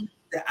sales.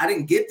 I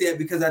didn't get that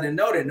because I didn't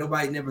know that.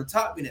 Nobody never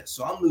taught me that.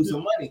 So I'm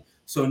losing money.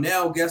 So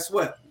now, guess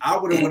what? I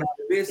would have went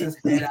out of business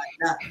had I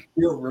not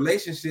built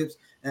relationships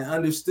and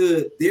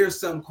understood there's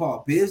something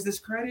called business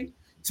credit,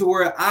 to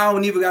where I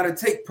don't even got to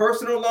take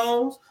personal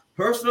loans,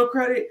 personal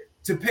credit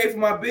to pay for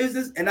my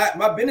business, and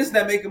my business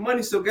not making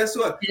money. So guess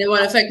what? It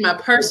won't affect my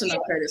personal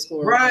credit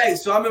score. Right.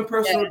 So I'm in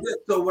personal debt.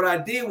 So what I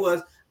did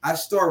was I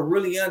started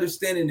really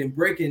understanding and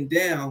breaking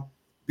down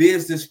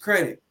business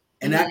credit,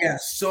 and I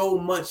got so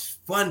much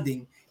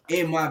funding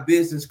in my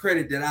business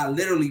credit that I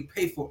literally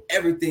pay for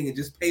everything and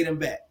just pay them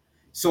back.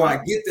 So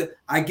I get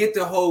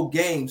the whole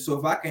game. So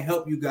if I can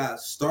help you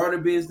guys start a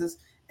business,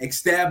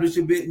 establish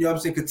a business, what I'm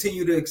saying,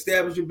 continue to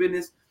establish a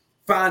business,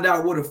 find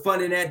out where the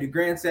funding at, the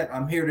grants at,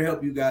 I'm here to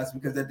help you guys,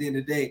 because at the end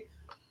of the day,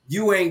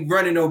 you ain't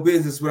running no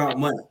business without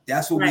money.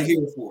 That's what we're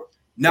here for.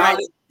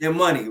 Knowledge and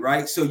money,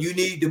 right? So you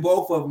need the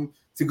both of them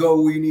to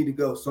go where you need to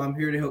go. So I'm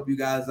here to help you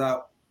guys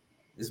out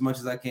as much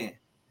as I can.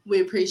 We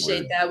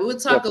appreciate that. We'll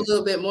talk a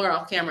little bit more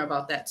off camera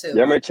about that too.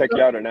 Yeah, I'm gonna check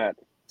you out on that.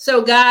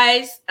 So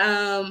guys,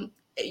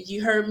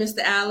 you heard Mr.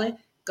 Allen.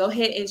 Go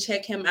ahead and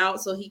check him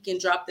out so he can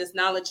drop this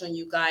knowledge on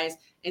you guys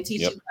and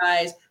teach you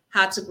guys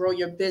how to grow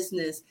your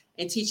business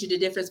and teach you the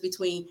difference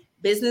between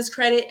business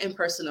credit and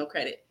personal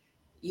credit.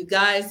 You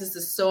guys, this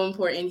is so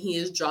important. He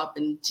is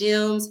dropping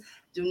gems.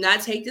 Do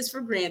not take this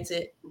for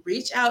granted.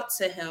 Reach out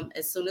to him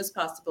as soon as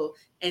possible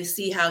and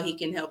see how he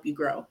can help you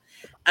grow.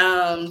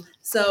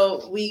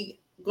 So we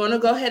going to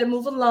go ahead and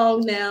move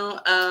along now.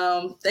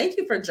 Thank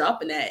you for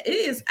dropping that. It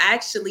is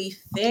actually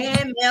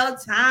fan mail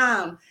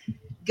time.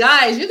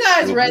 Guys, you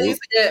guys ready to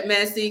get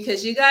messy?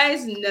 Because you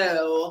guys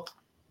know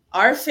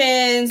our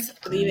fans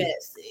be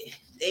messy.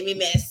 They be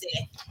messy.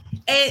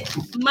 And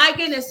my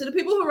goodness, to the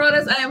people who wrote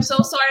us, I am so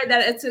sorry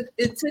that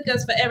it took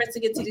us forever to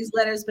get to these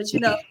letters. But you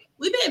know,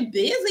 we've been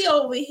busy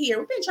over here.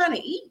 We've been trying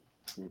to eat.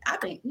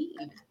 I've been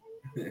eating.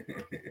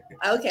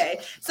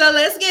 Okay, so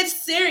let's get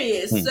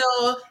serious.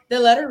 So the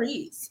letter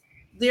reads,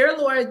 Dear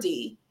Laura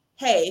D,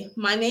 hey,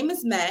 my name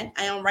is Matt.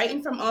 I am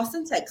writing from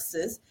Austin,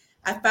 Texas.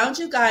 I found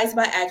you guys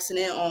by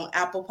accident on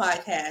Apple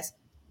Podcasts.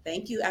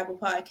 Thank you, Apple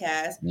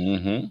Podcasts.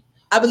 Mm-hmm.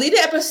 I believe the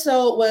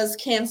episode was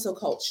cancel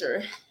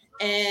culture,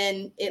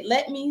 and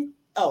let me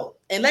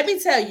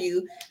tell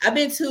you, I've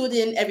been tuned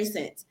in ever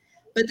since.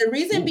 But the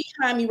reason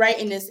behind me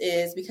writing this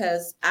is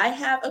because I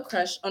have a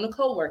crush on a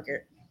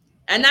coworker,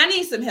 and I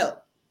need some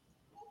help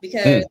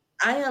because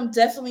I am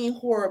definitely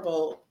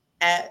horrible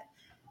at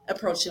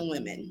approaching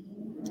women.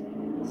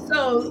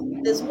 So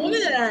this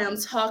woman that I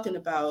am talking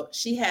about,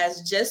 she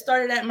has just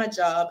started at my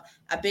job.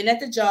 I've been at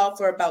the job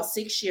for about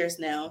 6 years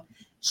now.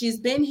 She's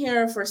been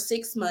here for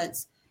 6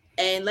 months.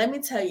 And let me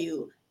tell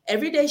you,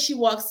 every day she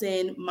walks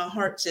in, my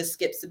heart just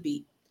skips a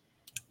beat.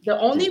 The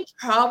only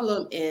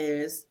problem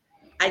is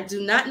I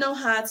do not know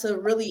how to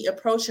really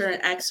approach her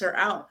and ask her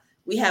out.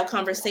 We have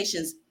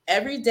conversations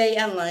every day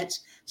at lunch.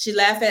 She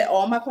laughs at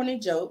all my corny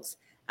jokes.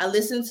 I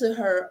listen to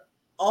her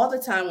all the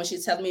time when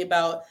she's telling me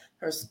about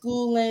her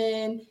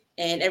schooling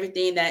and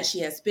everything that she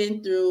has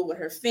been through with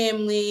her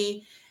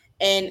family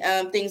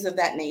and things of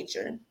that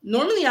nature.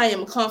 Normally, I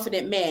am a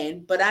confident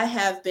man, but I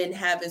have been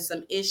having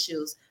some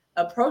issues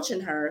approaching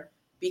her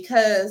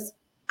because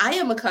I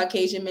am a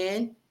Caucasian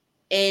man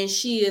and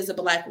she is a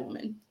Black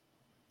woman.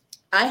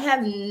 I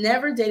have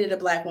never dated a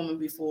Black woman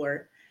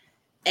before,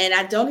 and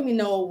I don't even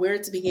know where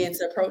to begin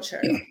to approach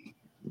her.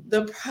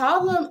 The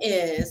problem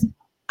is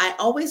I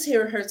always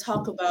hear her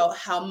talk about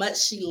how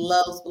much she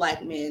loves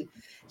Black men.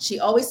 She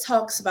always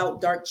talks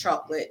about dark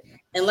chocolate.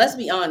 And let's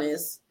be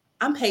honest,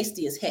 I'm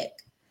pasty as heck.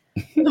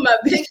 But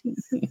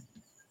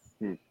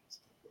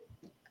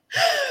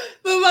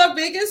my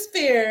biggest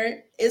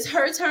fear is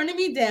her turning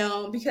me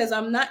down because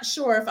I'm not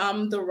sure if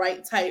I'm the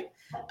right type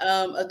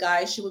of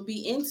guy she would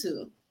be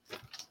into.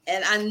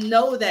 And I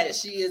know that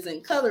she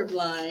isn't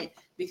colorblind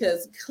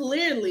because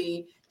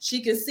clearly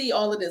she can see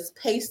all of this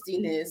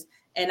pastiness,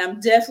 and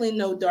I'm definitely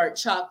no dark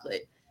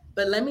chocolate.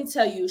 But let me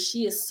tell you,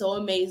 she is so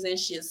amazing.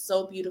 She is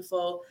so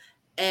beautiful.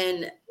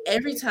 And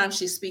every time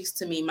she speaks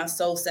to me, my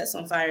soul sets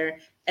on fire.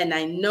 And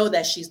I know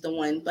that she's the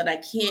one, but I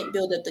can't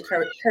build up the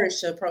courage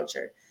to approach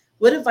her.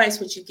 What advice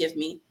would you give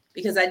me?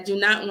 Because I do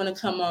not want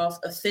to come off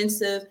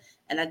offensive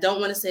and I don't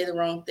want to say the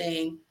wrong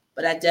thing,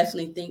 but I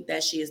definitely think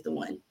that she is the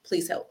one.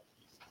 Please help.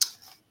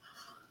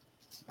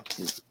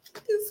 It's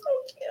so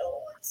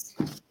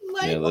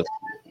cute.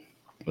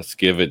 Let's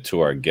give it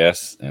to our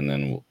guests and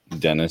then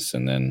Dennis,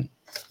 and then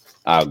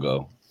I'll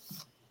go.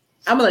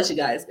 I'm gonna let you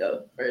guys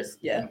go first.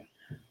 Yeah.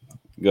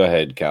 Go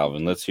ahead,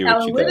 Calvin. Let's hear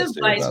what you guys say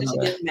about advice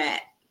would you give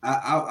Matt?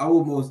 I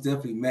will most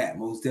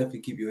definitely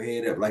keep your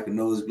head up like a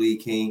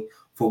nosebleed king.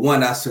 For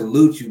one, I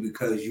salute you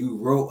because you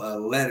wrote a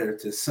letter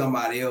to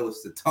somebody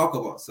else to talk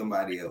about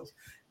somebody else.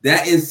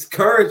 That is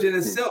courage in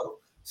itself.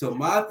 So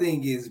my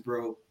thing is,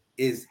 bro,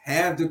 is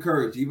have the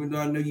courage. Even though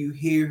I know you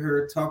hear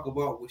her talk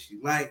about what she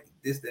like,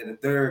 this, that, and the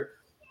third.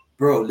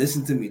 Bro,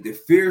 listen to me. The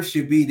fear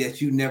should be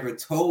that you never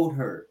told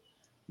her.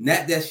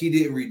 Not that she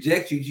didn't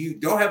reject you. You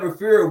don't have a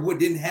fear of what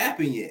didn't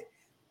happen yet.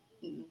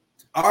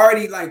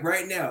 Already, like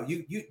right now,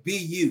 you be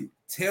you.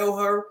 Tell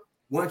her.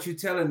 Once you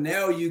tell her,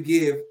 now you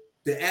give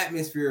the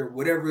atmosphere,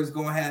 whatever is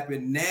going to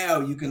happen. Now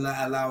you can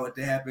allow it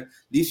to happen. At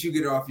least you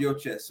get it off your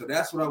chest. So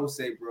that's what I would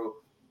say, bro.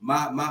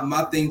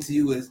 My thing to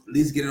you is at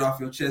least get it off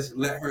your chest.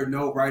 Let her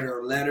know. Write her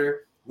a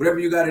letter. Whatever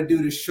you got to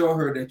do to show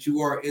her that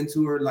you are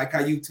into her, like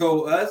how you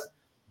told us.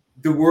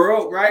 The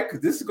world, right?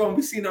 Because this is going to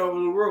be seen all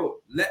over the world.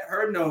 Let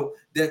her know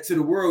that to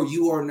the world,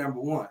 you are number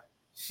one.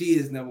 She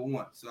is number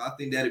one. So I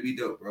think that'd be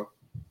dope, bro.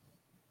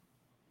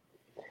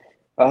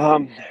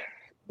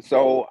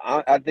 So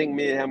I think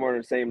me and him are on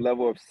the same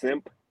level of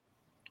simp.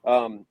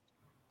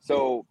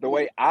 So the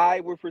way I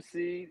would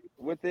proceed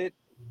with it,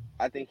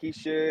 I think he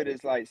should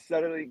is like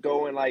suddenly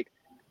go and like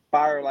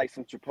fire like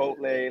some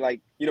Chipotle,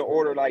 like, you know,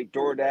 order like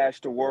DoorDash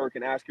to work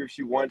and ask her if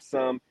she wants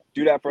some.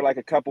 Do that for like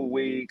a couple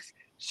weeks.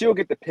 She'll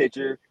get the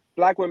picture.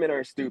 Black women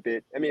aren't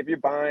stupid. I mean, if you're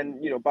buying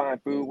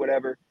food,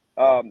 whatever,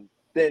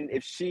 then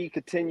if she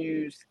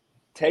continues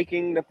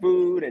taking the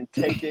food and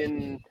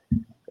taking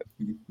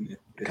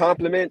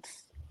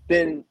compliments,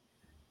 then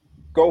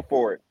go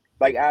for it.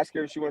 Like, ask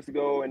her if she wants to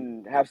go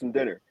and have some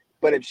dinner.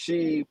 But if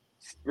she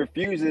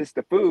refuses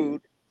the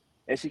food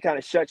and she kind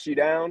of shuts you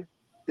down,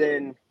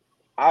 then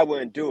I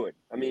wouldn't do it.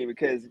 I mean,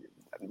 because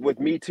with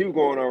Me Too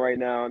going on right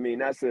now, I mean,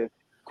 that's a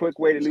quick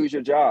way to lose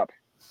your job.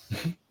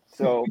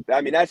 So,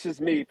 I mean, that's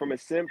just me, from a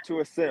simp to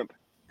a simp.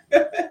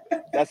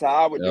 That's how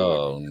I would do it.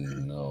 Oh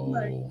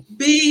no.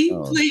 B,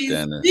 Oh, please,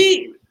 Dennis.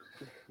 B.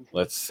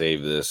 Let's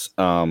save this.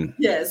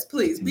 Yes,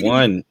 please. B.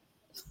 One,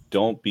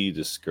 don't be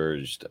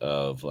discouraged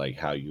of like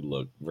how you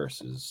look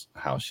versus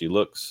how she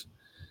looks,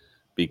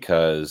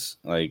 because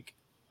like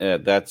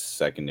that's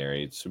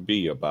secondary. It should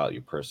be about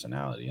your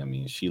personality. I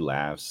mean, she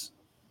laughs.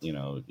 You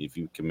know, if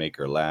you can make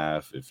her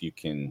laugh, if you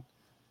can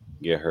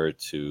get her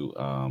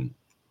to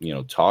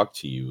talk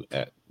to you,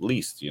 at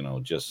least,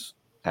 just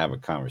have a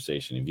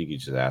conversation. If you could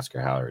just ask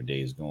her how her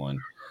day is going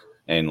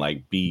and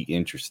like be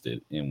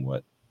interested in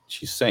what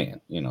she's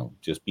saying,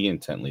 just be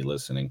intently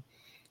listening.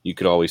 You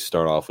could always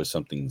start off with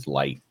something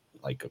light,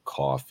 like a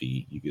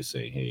coffee. You could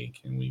say, hey,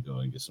 can we go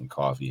and get some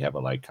coffee? Have a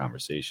light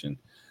conversation.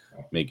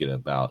 Make it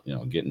about,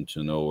 getting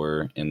to know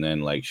her. And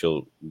then like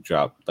she'll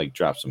drop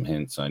some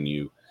hints on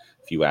you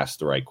if you ask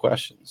the right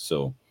questions.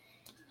 So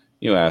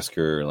you ask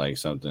her like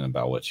something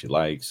about what she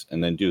likes,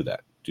 and then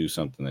do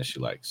something that she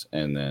likes.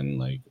 And then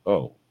like,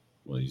 oh,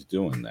 well, he's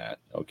doing that.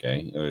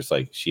 Okay. Or it's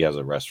like she has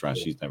a restaurant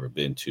she's never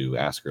been to.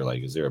 Ask her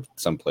like, is there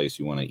some place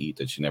you want to eat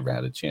that she never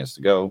had a chance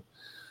to go?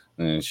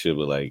 And she'll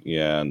be like,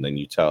 yeah. And then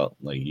you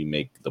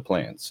make the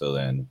plan. So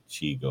then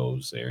she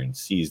goes there and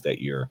sees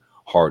that your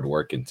hard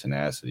work and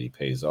tenacity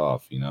pays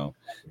off.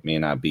 May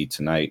not be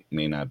tonight,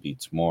 may not be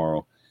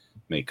tomorrow,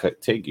 may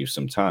take you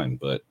some time,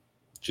 but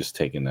just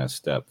taking that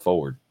step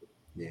forward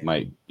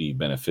might be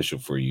beneficial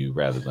for you,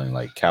 rather than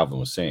like Calvin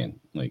was saying,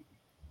 like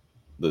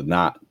the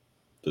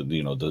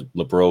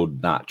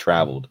road not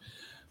traveled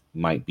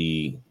might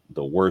be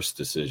the worst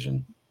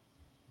decision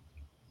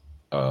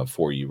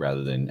for you,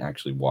 rather than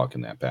actually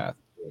walking that path.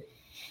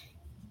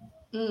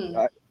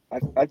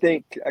 I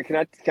think can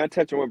I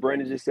touch on what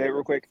Brandon just said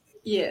real quick?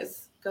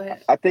 Yes, go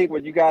ahead. I think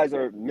what you guys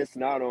are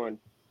missing out on,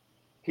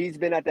 he's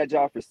been at that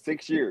job for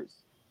 6 years.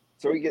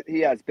 So he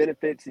has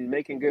benefits, he's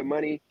making good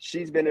money.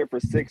 She's been there for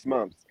 6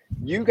 months.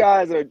 You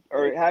guys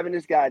are having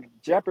this guy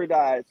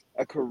jeopardize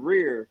a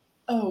career.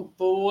 Oh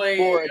boy.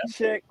 For a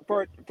chick,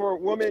 for a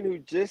woman who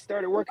just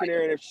started working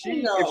there. And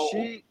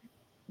if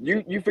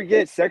you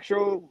forget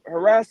sexual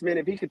harassment,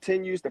 if he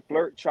continues to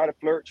try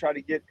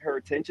to get her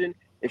attention,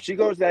 if she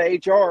goes to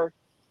HR,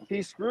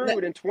 he's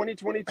screwed in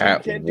 2022.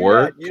 At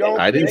work?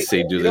 I didn't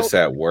say do this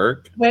at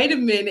work. Wait a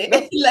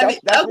minute. No,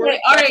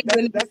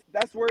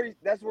 that's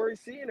where he's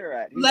seeing her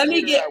at.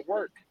 At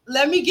work.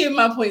 Let me give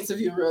my points of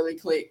view really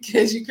quick,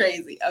 because you're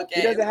crazy.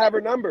 Okay. He doesn't have her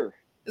number.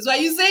 That's why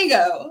you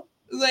single.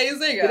 He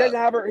doesn't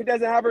have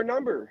her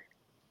number.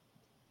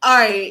 All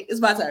right, it's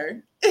my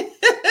turn.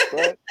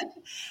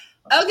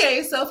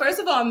 Okay, so first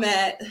of all,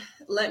 Matt,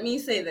 let me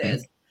say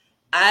this.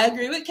 I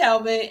agree with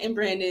Calvin and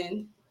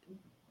Brandon.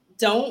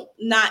 Don't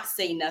not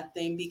say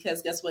nothing,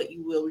 because guess what?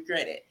 You will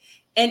regret it.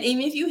 And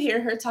even if you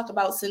hear her talk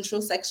about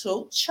central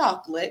sexual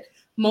chocolate,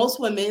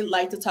 most women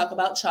like to talk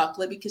about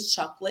chocolate because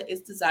chocolate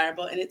is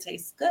desirable and it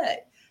tastes good.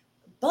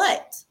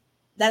 But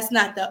that's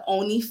not the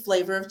only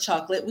flavor of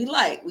chocolate we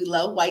like. We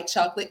love white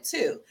chocolate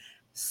too.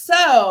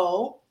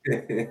 So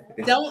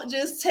don't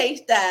just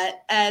take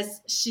that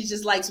as she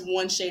just likes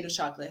one shade of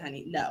chocolate,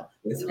 honey. No,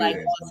 we like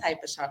all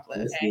type of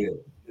chocolate. Okay,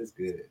 that's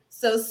good.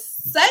 So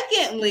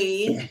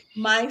secondly,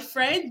 my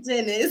friend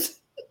Dennis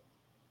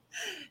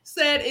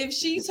said if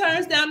she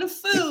turns down the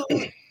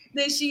food,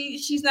 then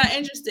she's not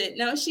interested.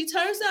 Now, if she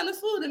turns down the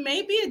food, it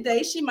may be a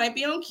day she might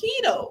be on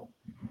keto.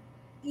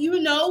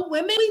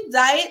 Women, we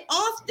diet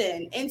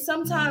often, and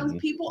sometimes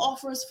people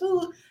offer us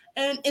food,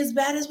 and as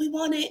bad as we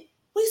want it,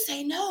 we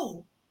say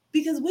no,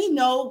 because we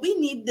know we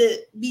need to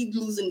be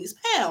losing these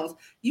pounds.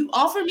 You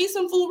offer me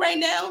some food right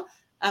now,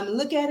 I'm gonna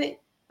look at it,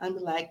 I'm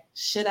like,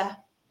 should I?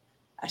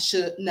 I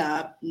should.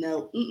 Nah,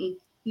 no,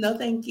 no,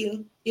 thank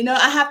you.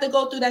 I have to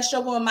go through that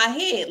struggle in my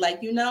head,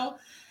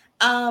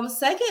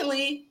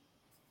 Secondly,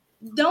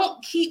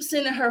 don't keep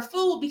sending her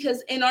food,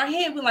 because in our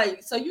head we're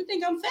like, so you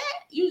think I'm fat?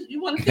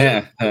 You want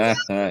to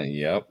feed?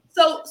 Yep.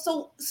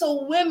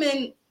 So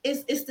women,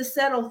 it's the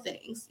settle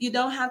things. You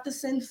don't have to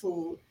send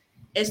food.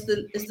 It's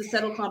the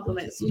settle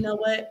compliments. You know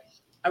what?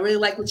 I really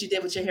like what you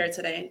did with your hair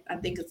today. I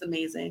think it's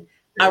amazing.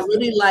 I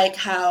really like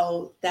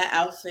how that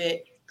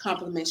outfit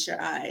compliments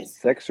your eyes.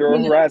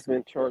 Sexual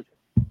harassment charge.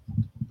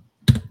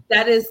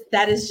 That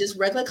is just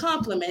regular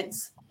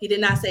compliments. He did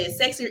not say it's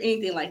sexy or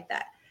anything like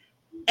that.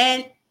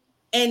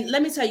 And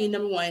let me tell you,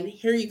 number one,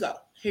 here you go.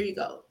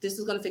 This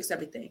is gonna fix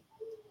everything.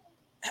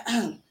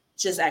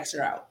 Just ask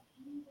her out.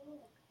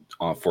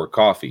 For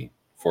coffee.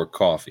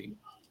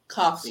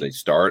 Coffee. So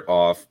start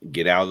off,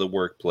 get out of the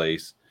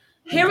workplace.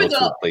 Here we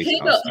go.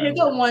 Here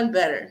go one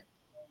better.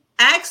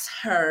 Ask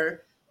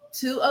her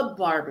to a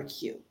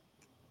barbecue.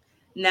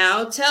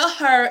 Now tell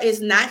her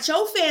it's not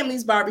your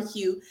family's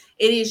barbecue.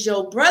 It is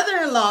your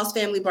brother-in-law's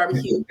family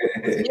barbecue.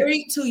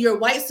 Married to your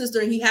white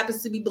sister, and he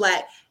happens to be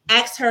black.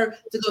 Ask her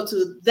to go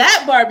to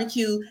that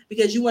barbecue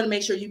because you want to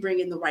make sure you bring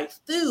in the right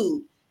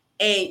food.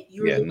 And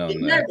you're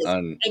nervous.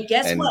 And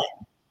guess what?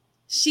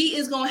 she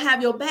is gonna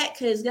have your back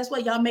because guess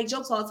what? Y'all make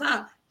jokes all the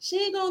time. She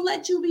ain't gonna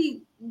let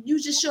you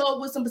just show up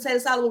with some potato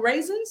salad with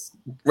raisins.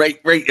 Right.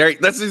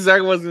 That's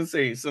exactly what I was gonna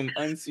say. Some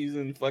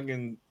unseasoned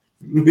fucking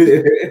no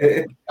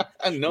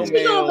She's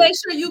mayo. gonna make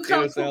sure you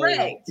come potato salad.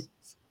 correct.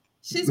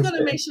 She's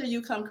gonna make sure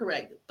you come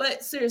correct.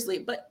 But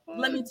seriously,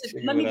 let me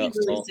be really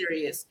salt.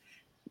 serious.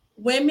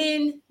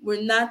 Women,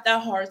 we're not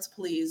that hard to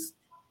please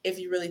if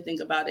you really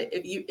think about it.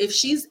 If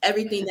she's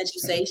everything that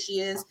you say she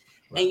is,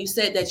 and you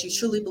said that you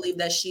truly believe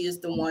that she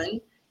is the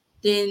one,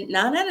 then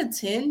 9 out of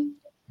 10,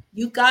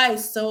 you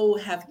guys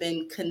have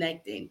been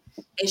connecting.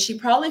 And she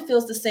probably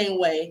feels the same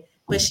way,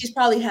 but she's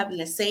probably having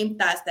the same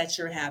thoughts that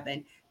you're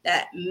having,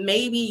 that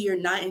maybe you're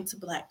not into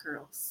Black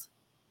girls.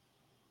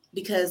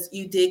 Because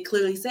you did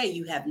clearly say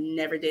you have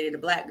never dated a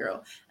Black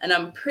girl. And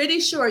I'm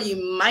pretty sure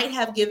you might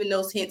have given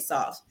those hints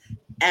off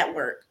at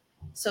work.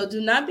 So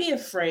do not be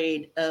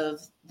afraid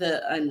of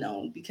the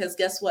unknown, because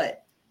guess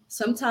what?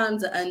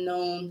 Sometimes the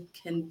unknown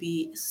can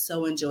be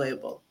so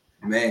enjoyable.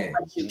 Man.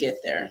 Once you get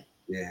there.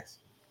 Yes.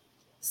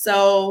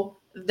 So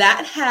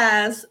that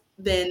has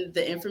been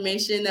the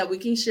information that we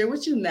can share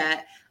with you,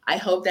 Matt. I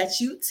hope that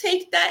you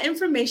take that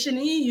information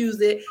and you use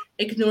it.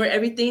 Ignore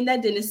everything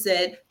that Dennis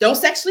said. Don't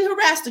sexually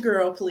harass the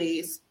girl,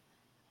 please.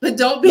 But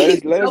don't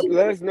be. Let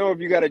us know if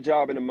you got a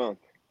job in a month.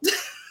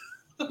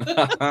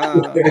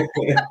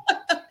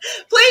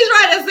 Please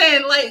write us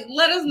in. Like,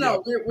 let us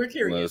know. Yeah. We're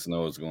curious. Let us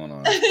know what's going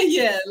on.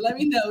 Yeah, let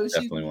me know if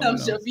she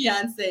becomes your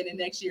fiance in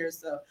the next year or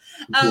so.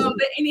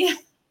 But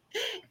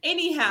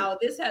anyhow,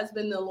 this has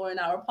been the Allure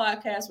Hour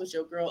podcast with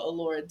your girl,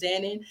 Alora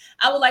Dannon.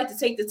 I would like to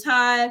take the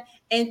time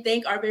and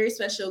thank our very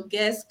special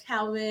guest,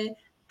 Calvin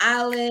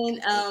Allen.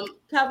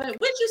 Calvin,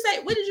 what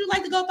did you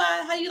like to go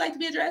by? How do you like to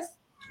be addressed?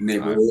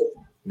 Neighborhood.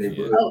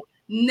 Oh,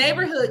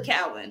 neighborhood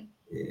Calvin.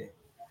 Yeah.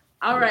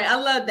 All right, I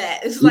love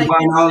that. It's we like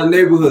buying all the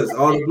neighborhoods,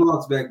 all the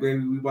blocks back,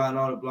 baby. We buying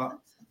all the blocks.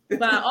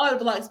 Buying all the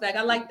blocks back.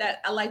 I like that.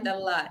 I like that a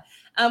lot.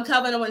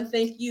 Calvin, I want to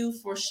thank you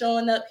for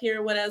showing up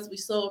here with us. We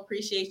so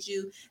appreciate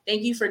you.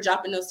 Thank you for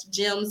dropping those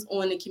gems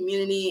on the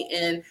community,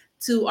 and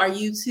to our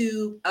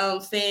YouTube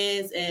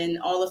fans and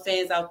all the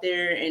fans out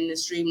there in the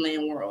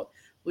Streamland world.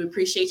 We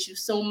appreciate you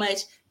so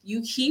much.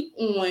 You keep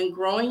on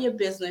growing your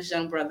business,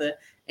 young brother,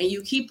 and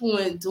you keep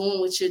on doing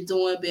what you're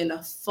doing, being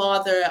a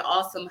father, an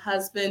awesome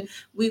husband.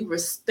 We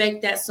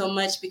respect that so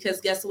much,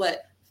 because guess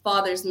what?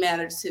 Fathers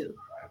matter too.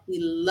 We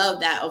love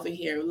that over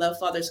here. We love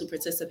fathers who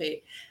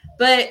participate.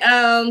 But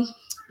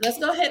let's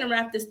go ahead and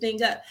wrap this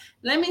thing up.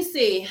 Let me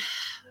see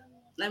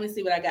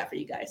what I got for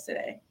you guys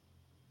today.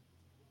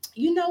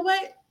 You know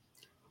what?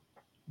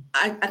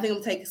 I think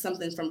I'm taking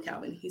something from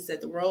Calvin. He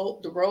said the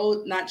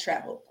road not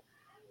traveled.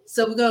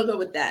 So we're going to go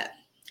with that.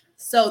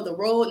 So the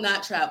road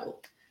not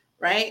traveled,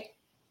 right?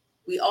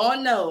 We all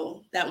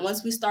know that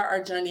once we start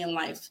our journey in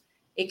life,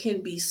 it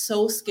can be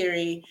so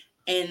scary.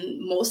 And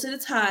most of the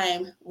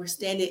time, we're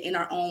standing in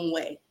our own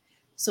way.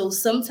 So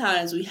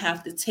sometimes we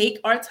have to take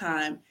our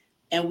time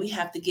and we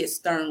have to get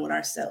stern with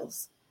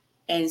ourselves.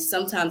 And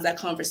sometimes that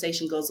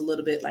conversation goes a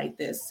little bit like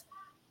this.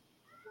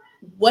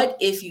 What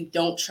if you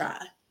don't try?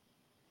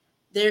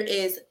 There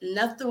is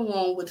nothing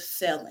wrong with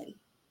failing.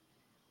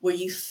 Where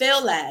you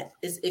fail at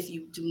is if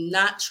you do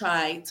not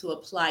try to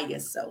apply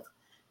yourself.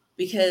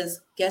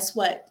 Because guess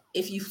what?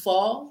 If you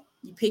fall,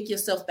 you pick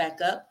yourself back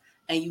up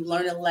and you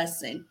learn a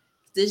lesson.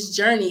 This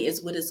journey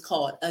is what it's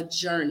called, a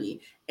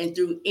journey. And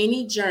through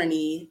any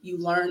journey, you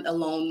learn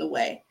along the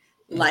way.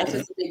 Life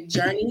is a big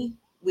journey.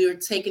 We're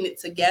taking it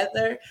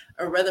together,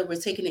 or whether we're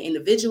taking it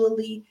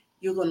individually.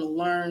 You're going to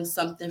learn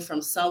something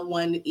from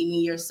someone in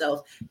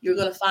yourself. You're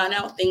going to find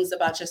out things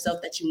about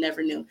yourself that you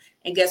never knew.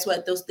 And guess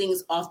what? Those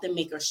things often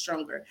make us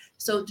stronger.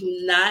 So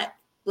do not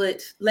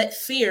let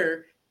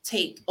fear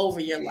take over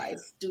your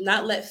life. Do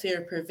not let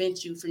fear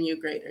prevent you from your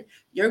greater.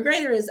 Your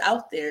greater is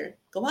out there.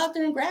 Go out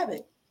there and grab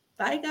it.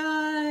 Bye,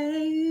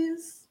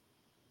 guys.